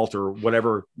molten salt or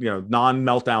whatever,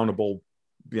 non-meltdownable,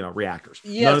 reactors.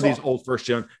 None of these old first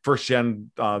gen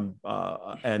and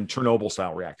Chernobyl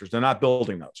style reactors. They're not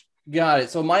building those. Got it.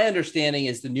 So my understanding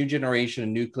is the new generation of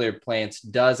nuclear plants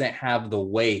doesn't have the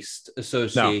waste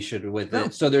associated with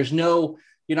it. So there's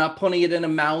you're not putting it in a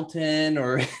mountain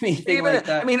or anything like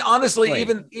that. I mean, honestly,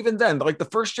 even then, like the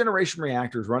first generation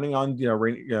reactors running on,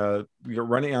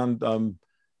 running on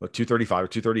 235 or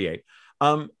 238.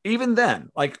 Even then,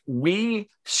 like we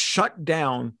shut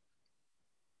down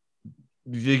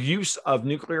the use of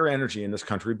nuclear energy in this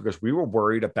country because we were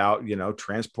worried about,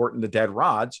 transporting the dead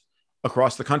rods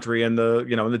across the country and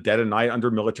in the dead of night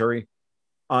under military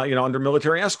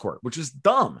escort, which is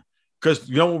dumb because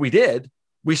what we did?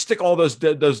 We stick all those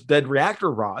dead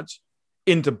reactor rods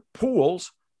into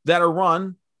pools that are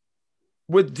run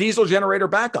with diesel generator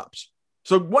backups.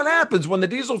 So what happens when the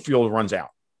diesel fuel runs out?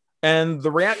 And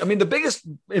the biggest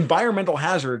environmental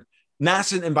hazard,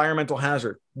 NASA environmental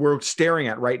hazard we're staring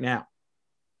at right now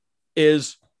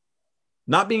is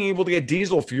not being able to get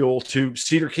diesel fuel to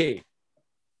Cedar Key.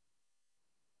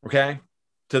 Okay?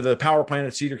 To the power plant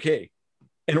at Cedar Key,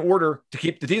 in order to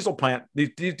keep the diesel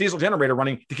diesel generator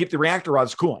running to keep the reactor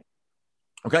rods cooling.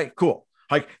 Okay, cool.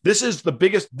 Like this is the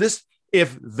biggest,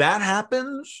 if that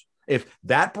happens, if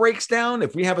that breaks down,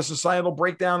 if we have a societal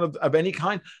breakdown of any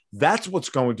kind, that's what's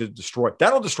going to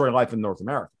that'll destroy life in North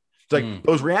America. It's like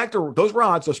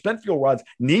those spent fuel rods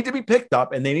need to be picked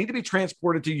up and they need to be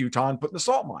transported to Utah and put in the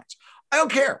salt mines. I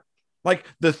don't care. Like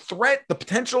the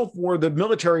potential for the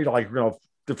military to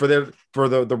for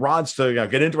the rods to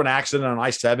get into an accident on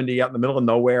I-70 out in the middle of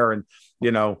nowhere, and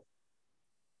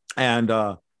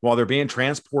while they're being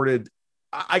transported,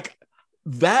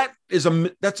 that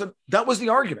was the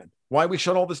argument why we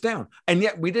shut all this down, and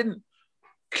yet we didn't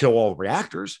kill all the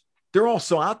reactors. They're all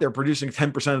still out there producing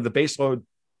 10% of the baseload,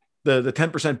 the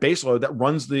 10% baseload that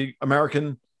runs the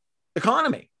American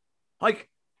economy. Like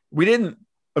we didn't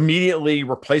immediately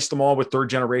replace them all with third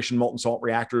generation molten salt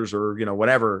reactors or,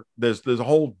 whatever. There's a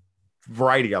whole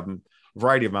variety of them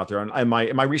out there. And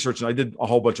my research, and I did a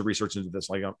whole bunch of research into this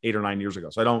like 8 or 9 years ago.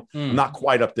 So I'm not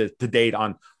quite up to date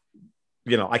on,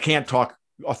 I can't talk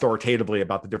authoritatively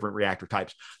about the different reactor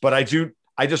types, but I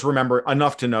just remember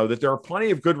enough to know that there are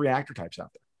plenty of good reactor types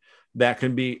out there that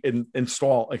can be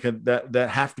installed, that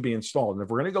have to be installed. And if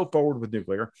we're going to go forward with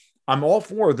nuclear, I'm all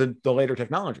for the later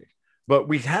technology, but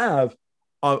we have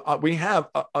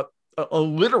a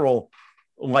literal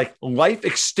like life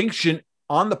extinction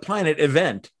on the planet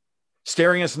event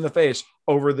staring us in the face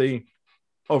over the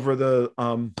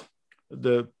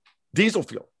diesel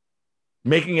fuel,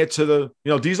 making it to the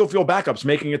diesel fuel backups,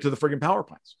 making it to the friggin' power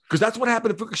plants, because that's what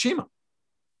happened at Fukushima.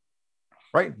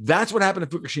 Right? That's what happened at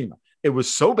Fukushima. It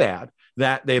was so bad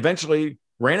that they eventually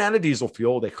ran out of diesel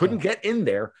fuel. They couldn't get in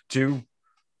there to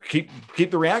keep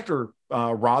the reactor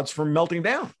rods from melting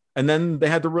down, and then they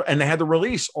had to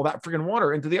release all that freaking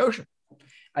water into the ocean.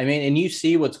 I mean, and you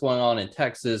see what's going on in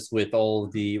Texas with all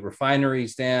the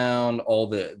refineries down, all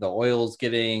the oil's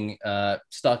getting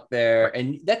stuck there,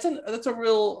 and that's a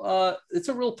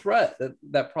real threat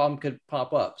that problem could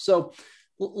pop up. So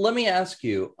let me ask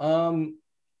you.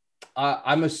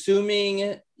 I'm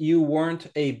assuming you weren't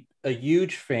a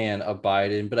huge fan of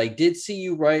Biden, but I did see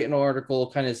you write an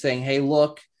article kind of saying, hey,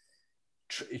 look,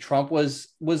 Trump was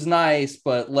nice,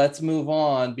 but let's move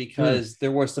on because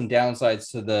there were some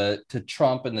downsides to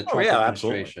Trump and the Trump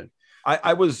administration.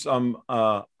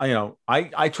 Absolutely.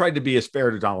 I tried to be as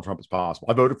fair to Donald Trump as possible.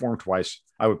 I voted for him twice.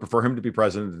 I would prefer him to be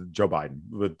president than Joe Biden,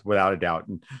 without a doubt.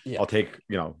 And I'll take,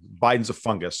 Biden's a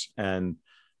fungus, and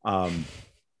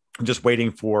just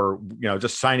waiting for,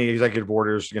 just signing executive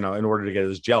orders, in order to get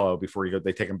his jello before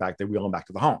they take him back, they wheel him back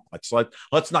to the home.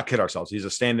 Let's not kid ourselves. He's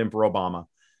a stand-in for Obama.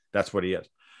 That's what he is.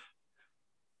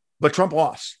 But Trump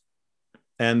lost,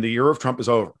 and the era of Trump is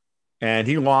over. And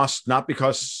he lost not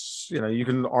because, you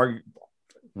can argue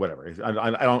whatever.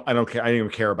 I don't care. I don't even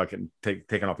care about getting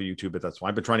taken off of YouTube, but that's fine.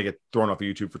 I've been trying to get thrown off of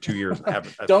YouTube for 2 years.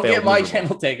 Don't get my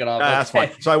channel taken off. That's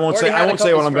fine. So I won't say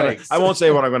what I'm going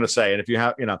to say. And if you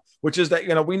have, which is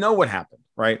that, we know what happened.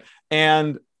 Right.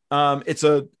 And it's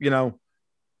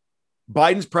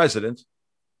Biden's president.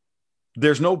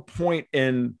 There's no point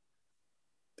in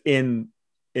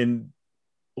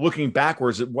looking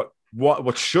backwards at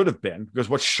what should have been, because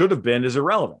what should have been is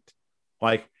irrelevant.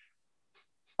 Like,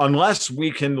 unless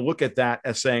we can look at that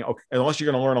as saying, okay, unless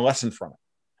you're going to learn a lesson from it.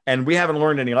 And we haven't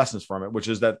learned any lessons from it, which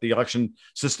is that the election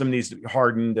system needs to be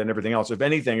hardened and everything else. If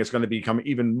anything, it's going to become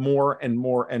even more and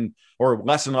more or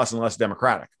less and less and less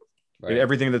democratic. Right.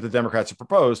 Everything that the Democrats have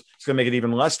proposed is going to make it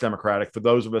even less democratic for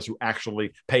those of us who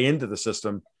actually pay into the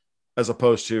system, as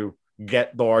opposed to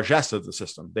get the largesse of the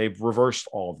system. They've reversed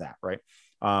all of that, right?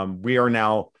 We are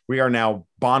now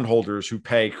bondholders who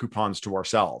pay coupons to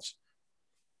ourselves.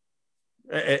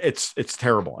 It's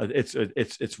terrible.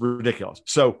 It's ridiculous.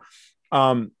 So,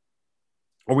 or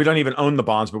we don't even own the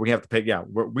bonds, but we have to pay. Yeah,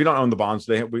 we don't own the bonds.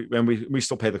 We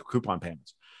still pay the coupon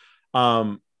payments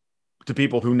to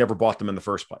people who never bought them in the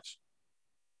first place.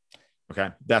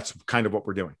 Okay, that's kind of what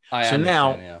we're doing.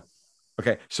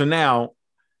 So now,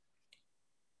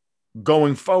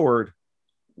 going forward,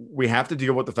 we have to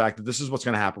deal with the fact that this is what's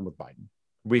going to happen with Biden.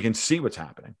 We can see what's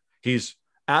happening. He's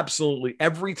absolutely,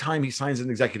 every time he signs an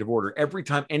executive order, every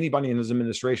time anybody in his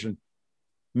administration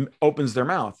opens their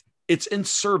mouth, it's in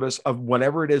service of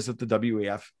whatever it is that the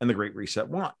WEF and the Great Reset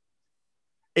want.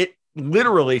 It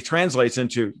literally translates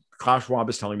into Klaus Schwab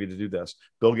is telling me to do this.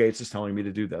 Bill Gates is telling me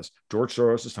to do this. George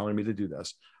Soros is telling me to do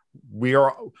this.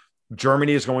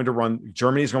 Germany is going to run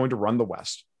the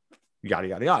West. Yada,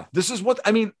 yada, yada. This is what,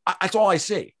 that's all I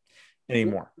see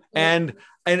anymore. And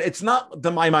it's not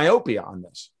my myopia on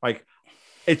this. Like,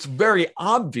 it's very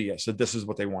obvious that this is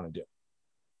what they want to do.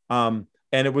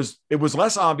 And it was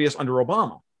less obvious under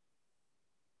Obama.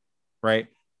 Right.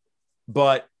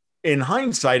 But in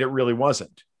hindsight, it really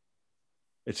wasn't.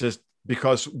 It's just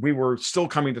because we were still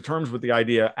coming to terms with the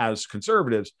idea as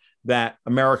conservatives that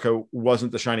America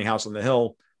wasn't the shiny house on the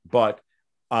hill, but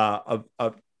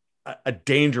a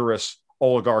dangerous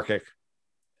oligarchic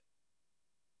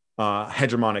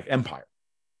hegemonic empire,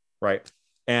 right?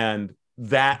 And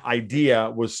that idea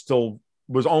was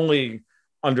only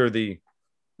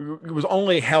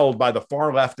held by the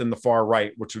far left and the far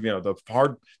right, which the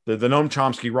Noam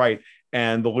Chomsky right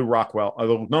and the Lew Rockwell, or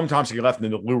the Noam Chomsky left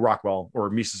and the Lew Rockwell or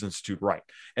Mises Institute right,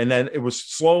 and then it was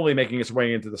slowly making its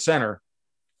way into the center.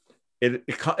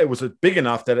 It was big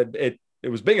enough that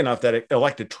it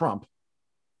elected Trump.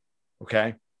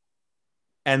 Okay.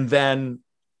 And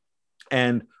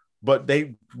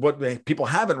People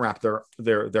haven't wrapped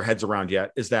their heads around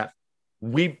yet is that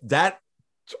that's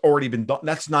already been done.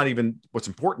 That's not even what's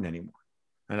important anymore.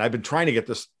 And I've been trying to get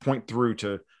this point through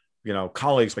to,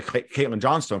 colleagues like Caitlin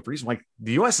Johnstone for reasons like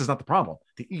the US is not the problem.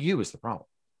 The EU is the problem.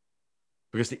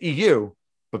 Because the EU,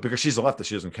 but because she's a leftist,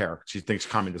 she doesn't care. She thinks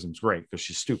communism is great because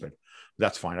she's stupid.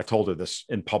 That's fine. I told her this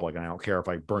in public, and I don't care if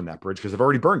I burn that bridge because I've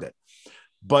already burned it.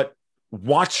 But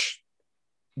watch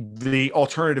the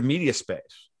alternative media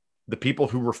space, the people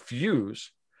who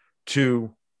refuse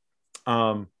to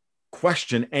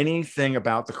question anything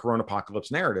about the corona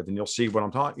apocalypse narrative, and you'll see what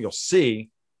I'm talking. You'll see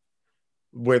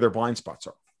where their blind spots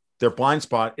are. Their blind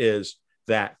spot is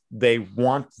that they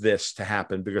want this to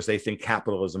happen because they think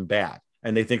capitalism bad,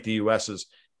 and they think the U.S.'s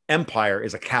empire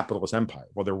is a capitalist empire.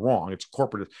 Well, they're wrong. It's a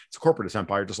corporatist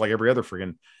empire, just like every other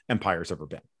friggin' empire has ever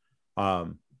been.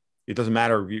 It doesn't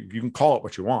matter. You can call it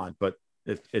what you want, but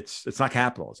it's not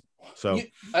capitalism. So,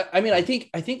 I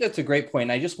think that's a great point.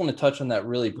 I just want to touch on that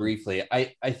really briefly.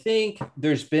 I think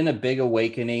there's been a big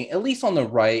awakening, at least on the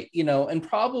right, and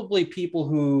probably people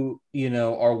who,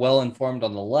 are well informed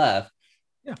on the left.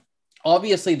 Yeah.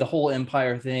 Obviously, the whole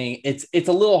empire thing, it's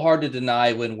a little hard to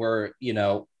deny when we're,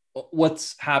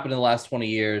 what's happened in the last 20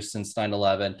 years since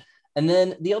 9/11. And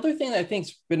then the other thing that I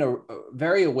think's been a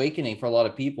very awakening for a lot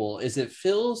of people is it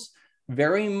feels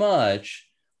very much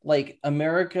like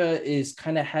America is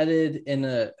kind of headed in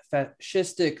a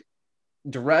fascistic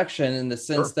direction in the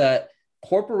sense that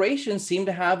corporations seem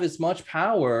to have as much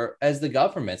power as the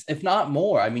governments, if not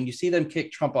more. I mean, you see them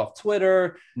kick Trump off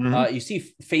Twitter. You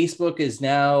see Facebook is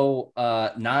now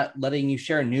not letting you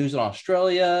share news in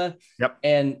Australia. Yep.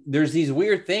 And there's these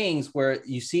weird things where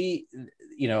you see,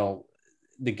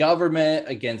 the government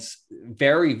against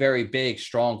very, very big,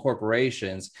 strong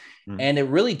corporations. And it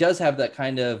really does have that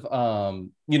kind of,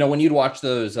 when you'd watch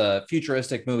those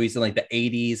futuristic movies in like the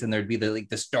 80s, and there'd be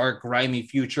this dark, grimy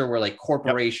future where like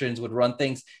corporations would run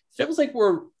things. Feels like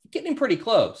we're getting pretty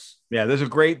close. Yeah, there's a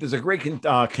great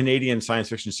Canadian science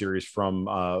fiction series from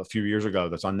a few years ago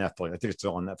that's on Netflix. I think it's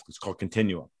still on Netflix. It's called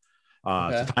Continuum.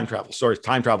 It's a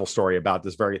time travel story about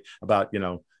this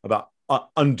about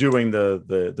undoing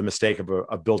the mistake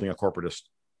of building a corporatist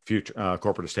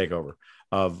takeover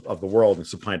of the world and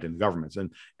supplanting the governments.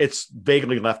 And it's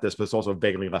vaguely leftist, but it's also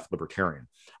vaguely left libertarian.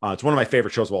 It's one of my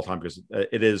favorite shows of all time because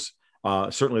it is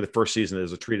certainly the first season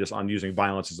is a treatise on using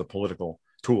violence as a political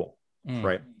tool,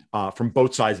 right? From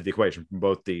both sides of the equation, from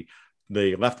both the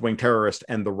left-wing terrorist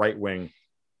and the right-wing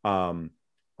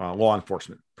law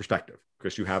enforcement perspective,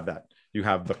 because you have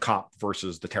the cop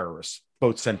versus the terrorists,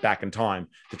 both sent back in time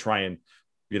to try and,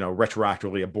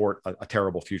 retroactively abort a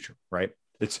terrible future, right?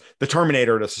 It's the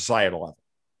Terminator at a societal level.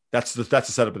 That's the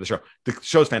setup of the show. The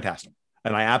show's fantastic.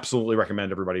 And I absolutely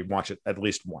recommend everybody watch it at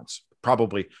least once.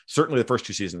 Certainly the first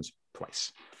 2 seasons,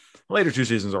 twice. The later 2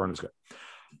 seasons aren't as good.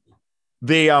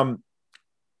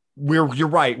 You're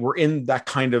right. We're in that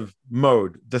kind of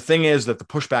mode. The thing is that the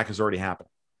pushback has already happened.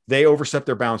 They overstepped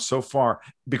their bounds so far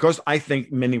because I think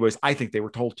in many ways, they were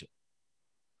told to.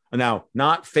 Now,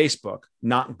 not Facebook,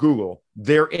 not Google.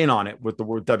 They're in on it with the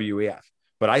word WEF.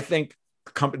 But I think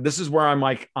this is where I'm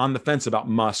like on the fence about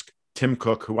Musk, Tim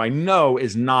Cook, who I know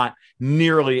is not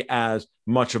nearly as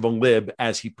much of a lib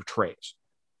as he portrays.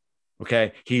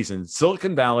 Okay. He's in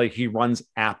Silicon Valley. He runs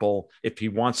Apple. If he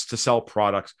wants to sell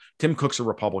products, Tim Cook's a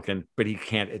Republican, but he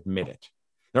can't admit it.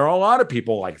 There are a lot of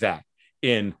people like that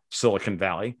in Silicon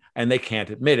Valley, and they can't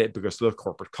admit it because of the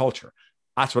corporate culture.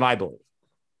 That's what I believe.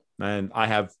 And I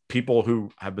have people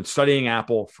who have been studying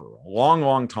Apple for a long,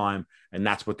 long time, and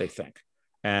that's what they think.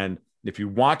 And if you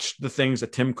watch the things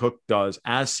that Tim Cook does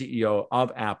as CEO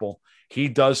of Apple, he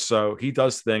does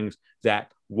things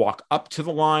that walk up to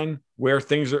the line where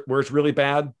it's really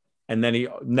bad, and then he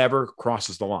never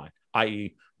crosses the line,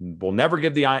 i.e. will never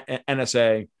give the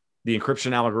NSA the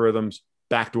encryption algorithms,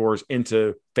 backdoors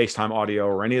into FaceTime audio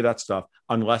or any of that stuff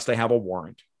unless they have a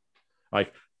warrant.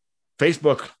 Like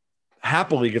Facebook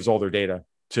happily gives all their data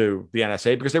to the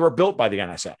NSA because they were built by the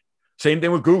NSA. Same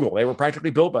thing with Google. They were practically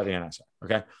built by the NSA.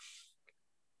 Okay.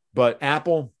 But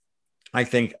Apple, I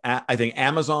think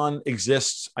Amazon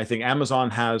exists. I think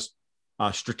Amazon has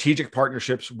strategic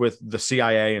partnerships with the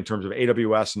CIA in terms of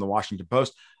AWS and the Washington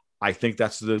Post. I think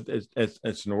it's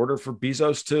in order for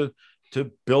Bezos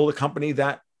to build a company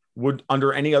that would,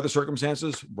 under any other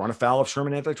circumstances, run afoul of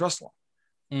Sherman antitrust law.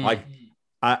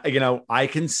 I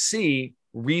can see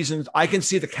reasons. I can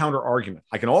see the counter argument.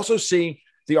 I can also see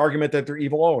the argument that they're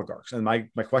evil oligarchs. And my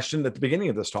question at the beginning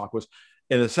of this talk was,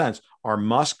 in a sense, are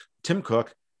Musk, Tim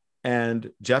Cook,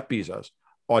 and Jeff Bezos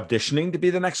auditioning to be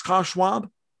the next Klaus Schwab,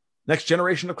 next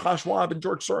generation of Klaus Schwab and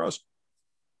George Soros?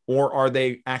 or are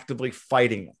they actively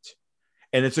fighting it?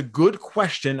 And it's a good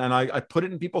question. And I put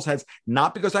it in people's heads,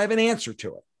 not because I have an answer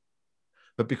to it,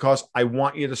 but because I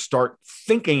want you to start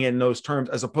thinking in those terms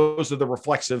as opposed to the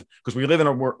reflexive, because we live in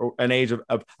an age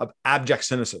of abject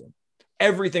cynicism.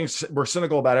 We're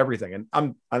cynical about everything.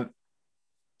 And I'm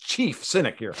chief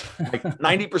cynic here. Like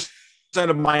 90%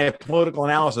 of my political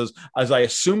analysis is I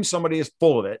assume somebody is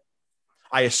full of it.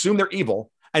 I assume they're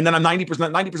evil. And then I'm 90%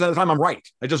 of the time I'm right.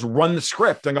 I just run the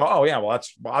script and go, oh yeah, well,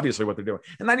 that's obviously what they're doing.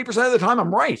 And 90% of the time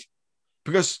I'm right,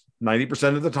 because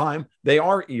 90% of the time they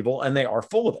are evil and they are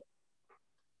full of it.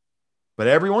 But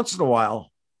every once in a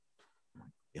while,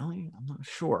 really, I'm not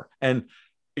sure. And,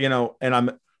 and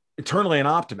I'm eternally an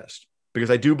optimist,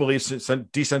 because I do believe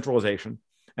decentralization,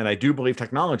 and I do believe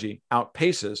technology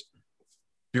outpaces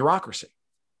bureaucracy.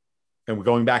 And we're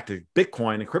going back to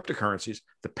Bitcoin and cryptocurrencies.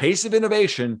 The pace of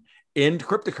innovation in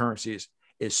cryptocurrencies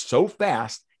is so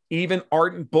fast, even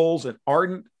ardent bulls and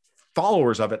ardent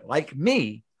followers of it like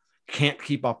me can't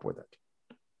keep up with it.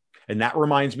 And that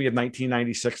reminds me of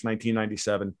 1996,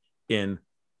 1997 in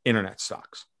internet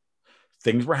stocks.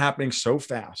 Things were happening so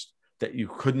fast that you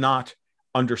could not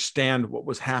understand what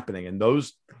was happening. And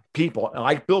those people,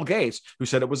 like Bill Gates, who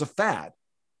said it was a fad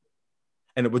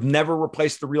and it would never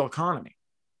replace the real economy,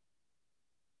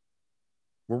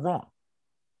 were wrong.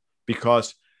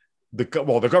 Because the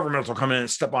governments will come in and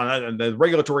step on it, and the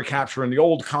regulatory capture and the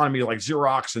old economy like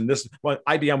Xerox and this,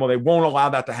 IBM, well, they won't allow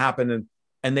that to happen.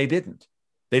 And they didn't.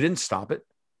 They didn't stop it.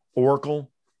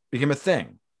 Oracle became a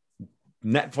thing.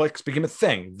 Netflix became a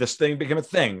thing. This thing became a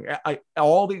thing.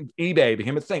 All the eBay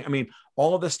became a thing. I mean,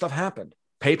 all of this stuff happened.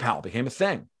 PayPal became a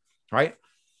thing, right?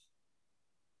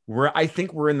 I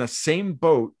think we're in the same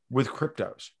boat with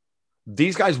cryptos.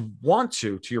 These guys want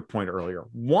to your point earlier,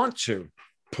 want to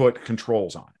put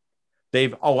controls on it.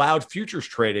 They've allowed futures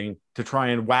trading to try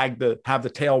and have the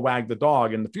tail wag the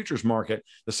dog in the futures market,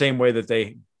 the same way that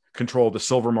they control the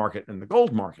silver market and the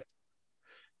gold market.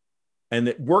 And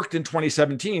it worked in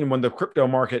 2017 when the crypto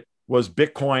market was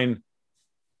Bitcoin,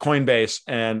 Coinbase,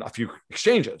 and a few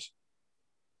exchanges.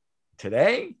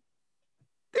 Today,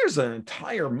 there's an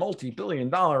entire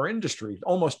multi-billion-dollar industry,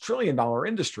 almost trillion-dollar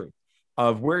industry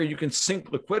of where you can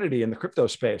sink liquidity in the crypto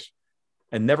space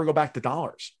and never go back to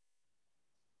dollars.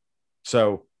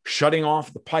 So shutting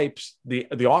off the pipes, the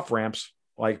off-ramps,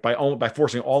 like by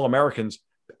forcing all Americans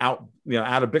out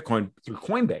of Bitcoin through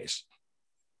Coinbase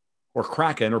or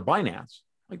Kraken or Binance,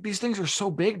 like these things are so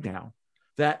big now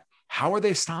that how are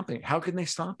they stopping? How can they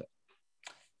stop it?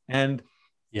 And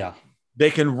yeah, they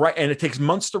can write, and it takes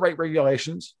months to write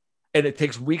regulations, and it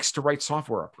takes weeks to write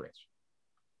software upgrades.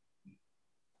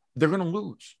 They're going to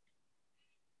lose,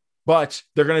 but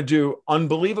they're going to do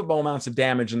unbelievable amounts of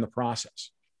damage in the process,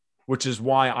 which is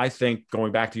why I think,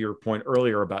 going back to your point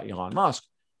earlier about Elon Musk,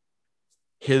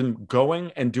 him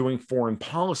going and doing foreign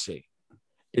policy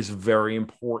is very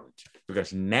important,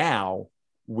 because now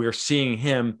we're seeing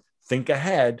him think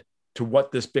ahead to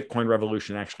what this Bitcoin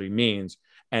revolution actually means.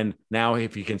 And now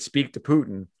if he can speak to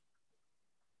Putin,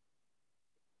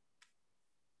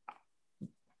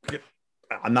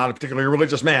 I'm not a particularly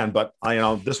religious man, but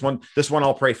this one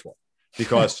I'll pray for,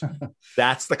 because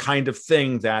that's the kind of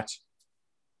thing that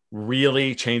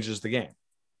really changes the game.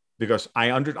 Because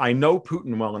I know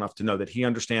Putin well enough to know that he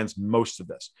understands most of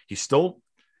this. He's still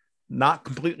not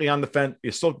completely on the fence.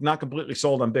 He's still not completely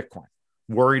sold on Bitcoin,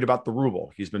 worried about the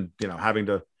ruble. He's been, having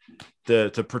to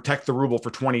protect the ruble for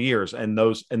 20 years, and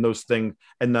those things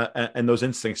and those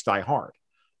instincts die hard.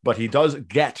 But he does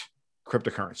get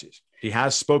cryptocurrencies. He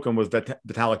has spoken with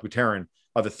Vitalik Buterin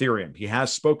of Ethereum. He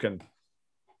has spoken,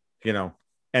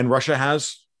 and Russia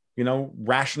has,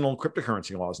 rational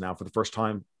cryptocurrency laws now for the first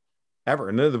time ever.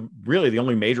 And they're really the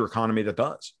only major economy that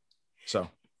does. So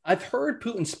I've heard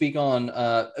Putin speak on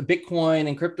Bitcoin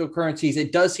and cryptocurrencies.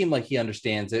 It does seem like he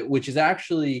understands it, which is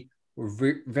actually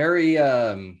very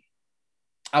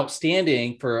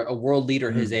outstanding for a world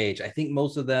leader his age. I think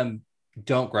most of them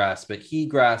don't grasp it. He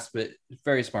grasps it.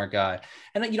 Very smart guy.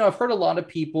 And, I've heard a lot of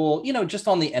people, just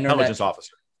on the internet. Intelligence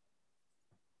officer.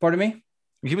 Pardon me?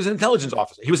 He was an intelligence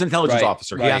officer. He was an intelligence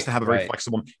officer. He has to have a very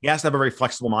flexible. He has to have a very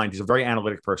flexible mind. He's a very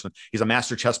analytic person. He's a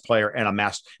master chess player and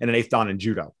an eighth dan in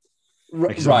judo.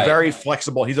 He's a very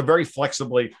flexible. He's a very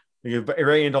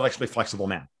very intellectually flexible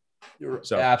man.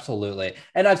 So absolutely.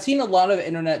 And I've seen a lot of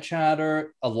internet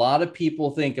chatter. A lot of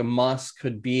people think Musk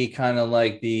could be kind of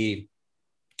like the,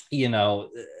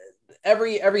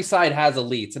 every side has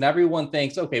elites, and everyone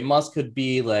thinks, okay, Musk could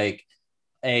be like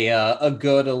a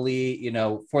good elite,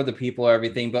 for the people or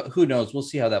everything, but who knows? We'll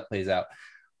see how that plays out.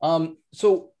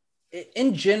 So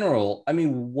in general, I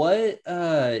mean, what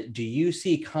do you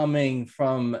see coming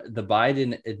from the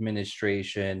Biden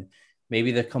administration,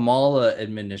 maybe the Kamala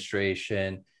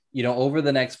administration, over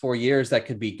the next 4 years that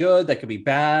could be good, that could be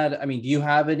bad? I mean, do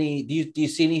you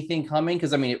see anything coming?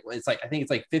 Because I mean, it's like, I think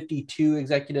it's like 52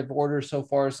 executive orders so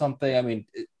far or something. I mean,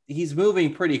 he's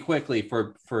moving pretty quickly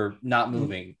for not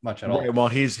moving much at Right. all. Well,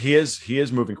 he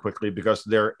is moving quickly because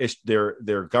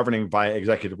they're governing by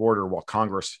executive order while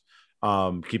Congress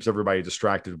keeps everybody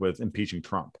distracted with impeaching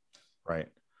Trump, right?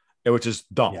 Which is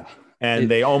dumb. Yeah. And It,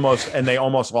 they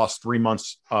almost lost 3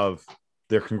 months of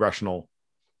their congressional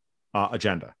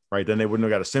agenda, right? Then they wouldn't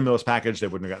have got a stimulus package. They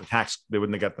wouldn't have got the tax. They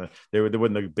wouldn't have got they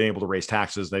wouldn't have been able to raise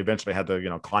taxes. They eventually had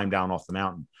to climb down off the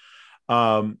mountain.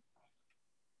 Um,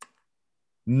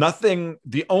 Nothing.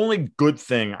 The only good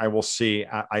thing I will see,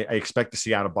 I expect to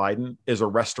see out of Biden is a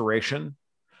restoration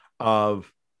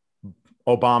of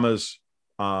Obama's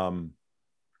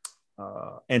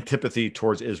antipathy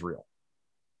towards Israel,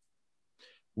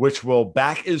 which will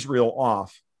back Israel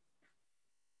off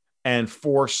and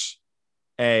force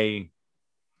a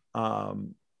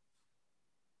and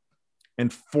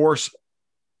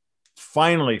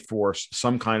finally force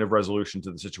some kind of resolution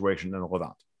to the situation in the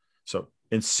Levant. So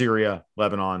in Syria,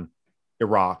 Lebanon,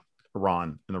 Iraq,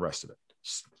 Iran, and the rest of it,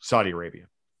 Saudi Arabia.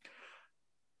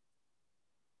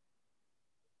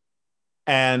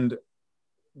 And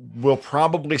we'll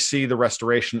probably see the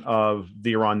restoration of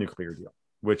the Iran nuclear deal,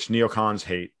 which neocons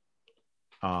hate.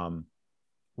 And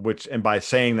by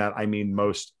saying that, I mean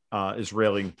most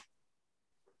Israeli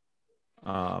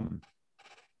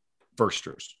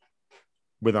firsters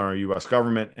within our U.S.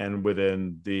 government and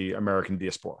within the American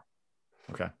diaspora.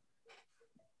 Okay.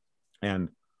 And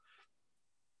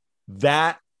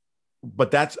that's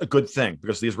a good thing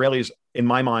because the Israelis, in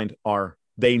my mind,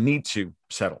 they need to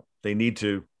settle. They need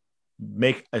to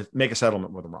make a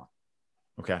settlement with Iran.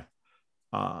 Okay.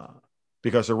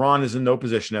 Because Iran is in no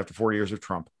position after 4 years of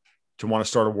Trump to want to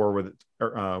start a war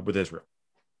with Israel.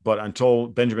 But until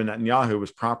Benjamin Netanyahu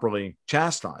was properly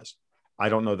chastised, I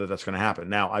don't know that that's going to happen.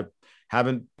 Now, I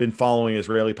haven't been following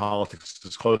Israeli politics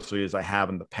as closely as I have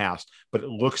in the past, but it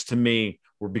looks to me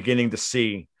we're beginning to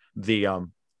see the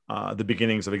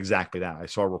beginnings of exactly that. I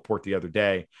saw a report the other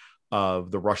day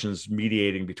of the Russians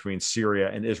mediating between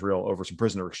Syria and Israel over some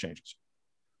prisoner exchanges.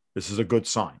 This is a good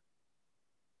sign.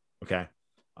 Okay.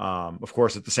 Of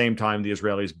course, at the same time, the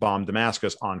Israelis bombed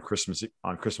Damascus on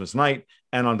Christmas night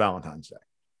and on Valentine's Day.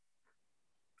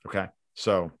 Okay.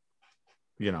 So,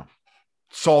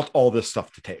 salt all this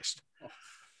stuff to taste.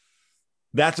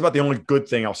 That's about the only good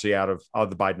thing I'll see out of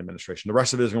the Biden administration. The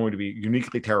rest of it is going to be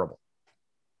uniquely terrible.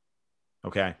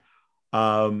 Okay.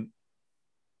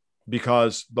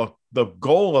 Because the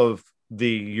goal of the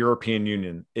European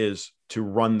Union is to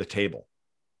run the table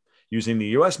using the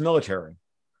U.S. military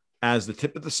as the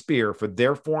tip of the spear for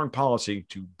their foreign policy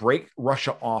to break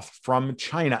Russia off from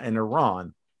China and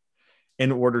Iran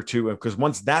in order to, because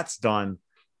once that's done,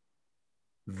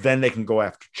 then they can go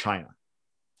after China.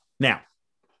 Now,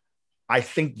 I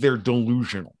think they're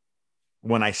delusional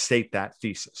when I state that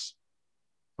thesis.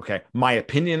 Okay. My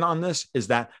opinion on this is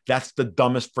that that's the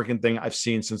dumbest freaking thing I've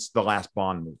seen since the last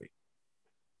Bond movie.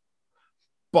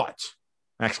 But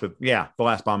actually, yeah, the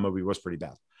last Bond movie was pretty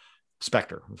bad.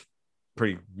 Spectre was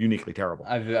pretty uniquely terrible.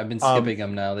 I've been skipping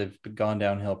them now. They've gone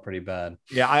downhill pretty bad.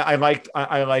 Yeah, I liked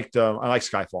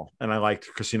Skyfall and I liked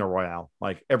Casino Royale.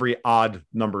 Like every odd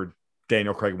numbered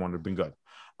Daniel Craig one would have been good.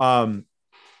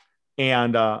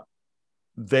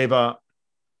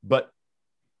 But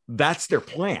that's their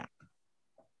plan.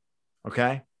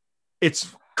 Okay.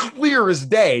 It's clear as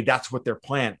day. That's what their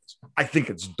plan is. I think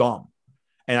it's dumb.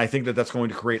 And I think that that's going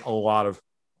to create a lot of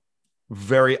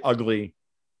very ugly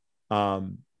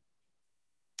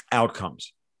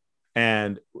outcomes.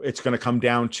 And it's going to come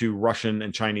down to Russian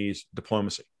and Chinese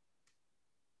diplomacy.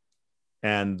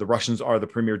 And the Russians are the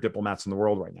premier diplomats in the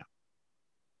world right now.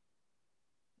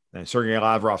 And Sergei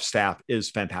Lavrov's staff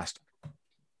is fantastic.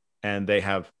 And they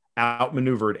have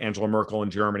outmaneuvered Angela Merkel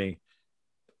in Germany,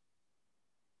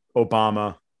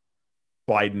 Obama,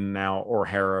 Biden now, or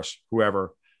Harris,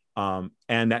 whoever, and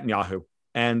Netanyahu,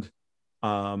 and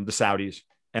the Saudis,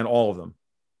 and all of them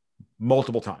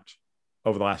multiple times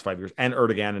over the last 5 years, and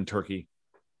Erdogan in Turkey,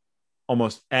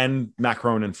 and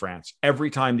Macron in France. Every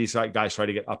time these guys try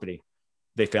to get uppity,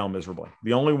 they fail miserably.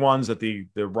 The only ones that the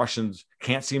Russians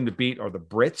can't seem to beat are the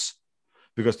Brits,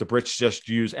 because the Brits just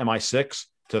use MI6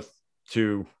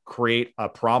 to create a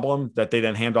problem that they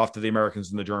then hand off to the Americans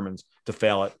and the Germans to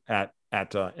fail at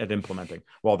implementing.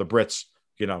 While the Brits,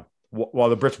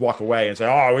 walk away and say,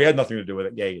 "Oh, we had nothing to do with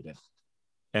it." Yeah, you did,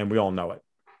 and we all know it.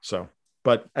 So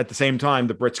but at the same time,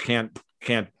 the Brits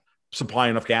can't supply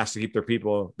enough gas to keep their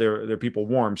people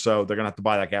warm, so they're going to have to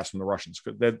buy that gas from the Russians.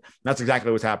 That's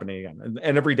exactly what's happening again.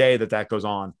 And every day that goes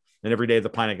on, and every day the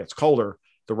planet gets colder,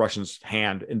 the Russians'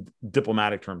 hand in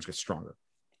diplomatic terms gets stronger.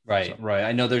 Right, so. Right.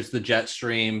 I know there's the jet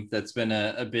stream that's been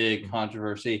a big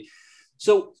controversy.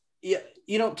 So, yeah,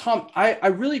 Tom, I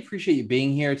really appreciate you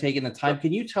being here, taking the time. Sure.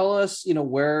 Can you tell us,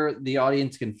 where the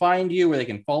audience can find you, where they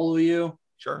can follow you?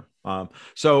 Sure.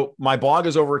 So my blog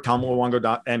is over at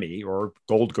tomluongo.me, or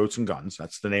Gold, Goats, and Guns.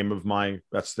 That's the name of the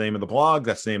blog.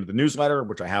 That's the name of the newsletter,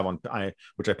 which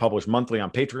I publish monthly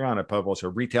on Patreon. I publish a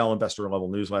retail investor level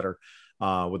newsletter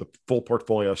with a full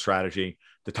portfolio strategy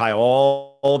to tie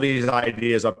all these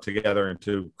ideas up together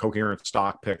into coherent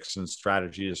stock picks and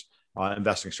strategies,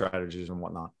 investing strategies and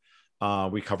whatnot.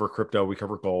 We cover crypto, we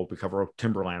cover gold, we cover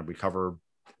timberland, we cover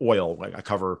oil.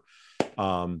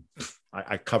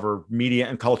 I cover media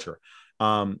and culture.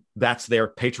 That's their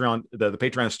Patreon. The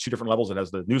Patreon has 2 different levels. It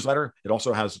has the newsletter. It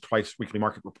also has twice weekly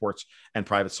market reports and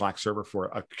private Slack server for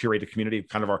a curated community,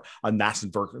 kind of a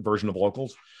nascent version of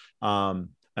Locals.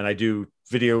 And I do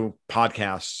video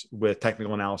podcasts with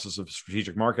technical analysis of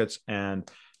strategic markets and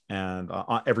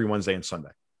every Wednesday and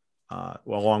Sunday,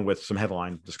 along with some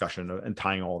headline discussion and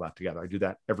tying all that together. I do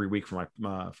that every week for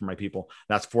my people.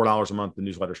 That's $4 a month. The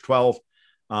newsletter's $12.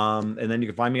 And then you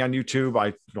can find me on YouTube.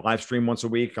 I live stream once a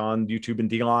week on YouTube and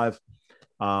DLive.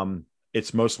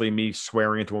 It's mostly me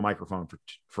swearing into a microphone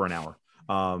for an hour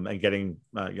and getting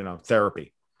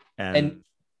therapy. And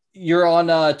you're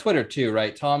on Twitter too,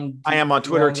 right, Tom? I am on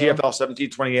Twitter,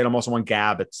 TFL1728. I'm also on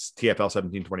Gab. It's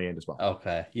TFL1728 as well.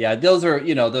 Okay, yeah, those are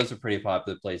pretty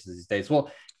popular places these days.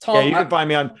 Well, Tom, yeah, you can find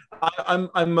me on.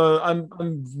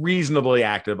 I'm reasonably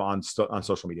active on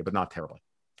social media, but not terribly.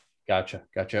 Gotcha.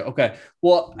 Okay.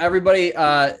 Well, everybody,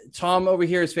 Tom over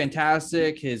here is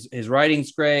fantastic. His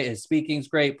writing's great. His speaking's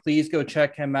great. Please go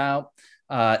check him out.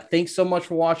 Thanks so much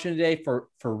for watching today for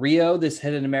Rio, this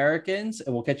Hidden Americans,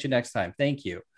 and we'll catch you next time. Thank you.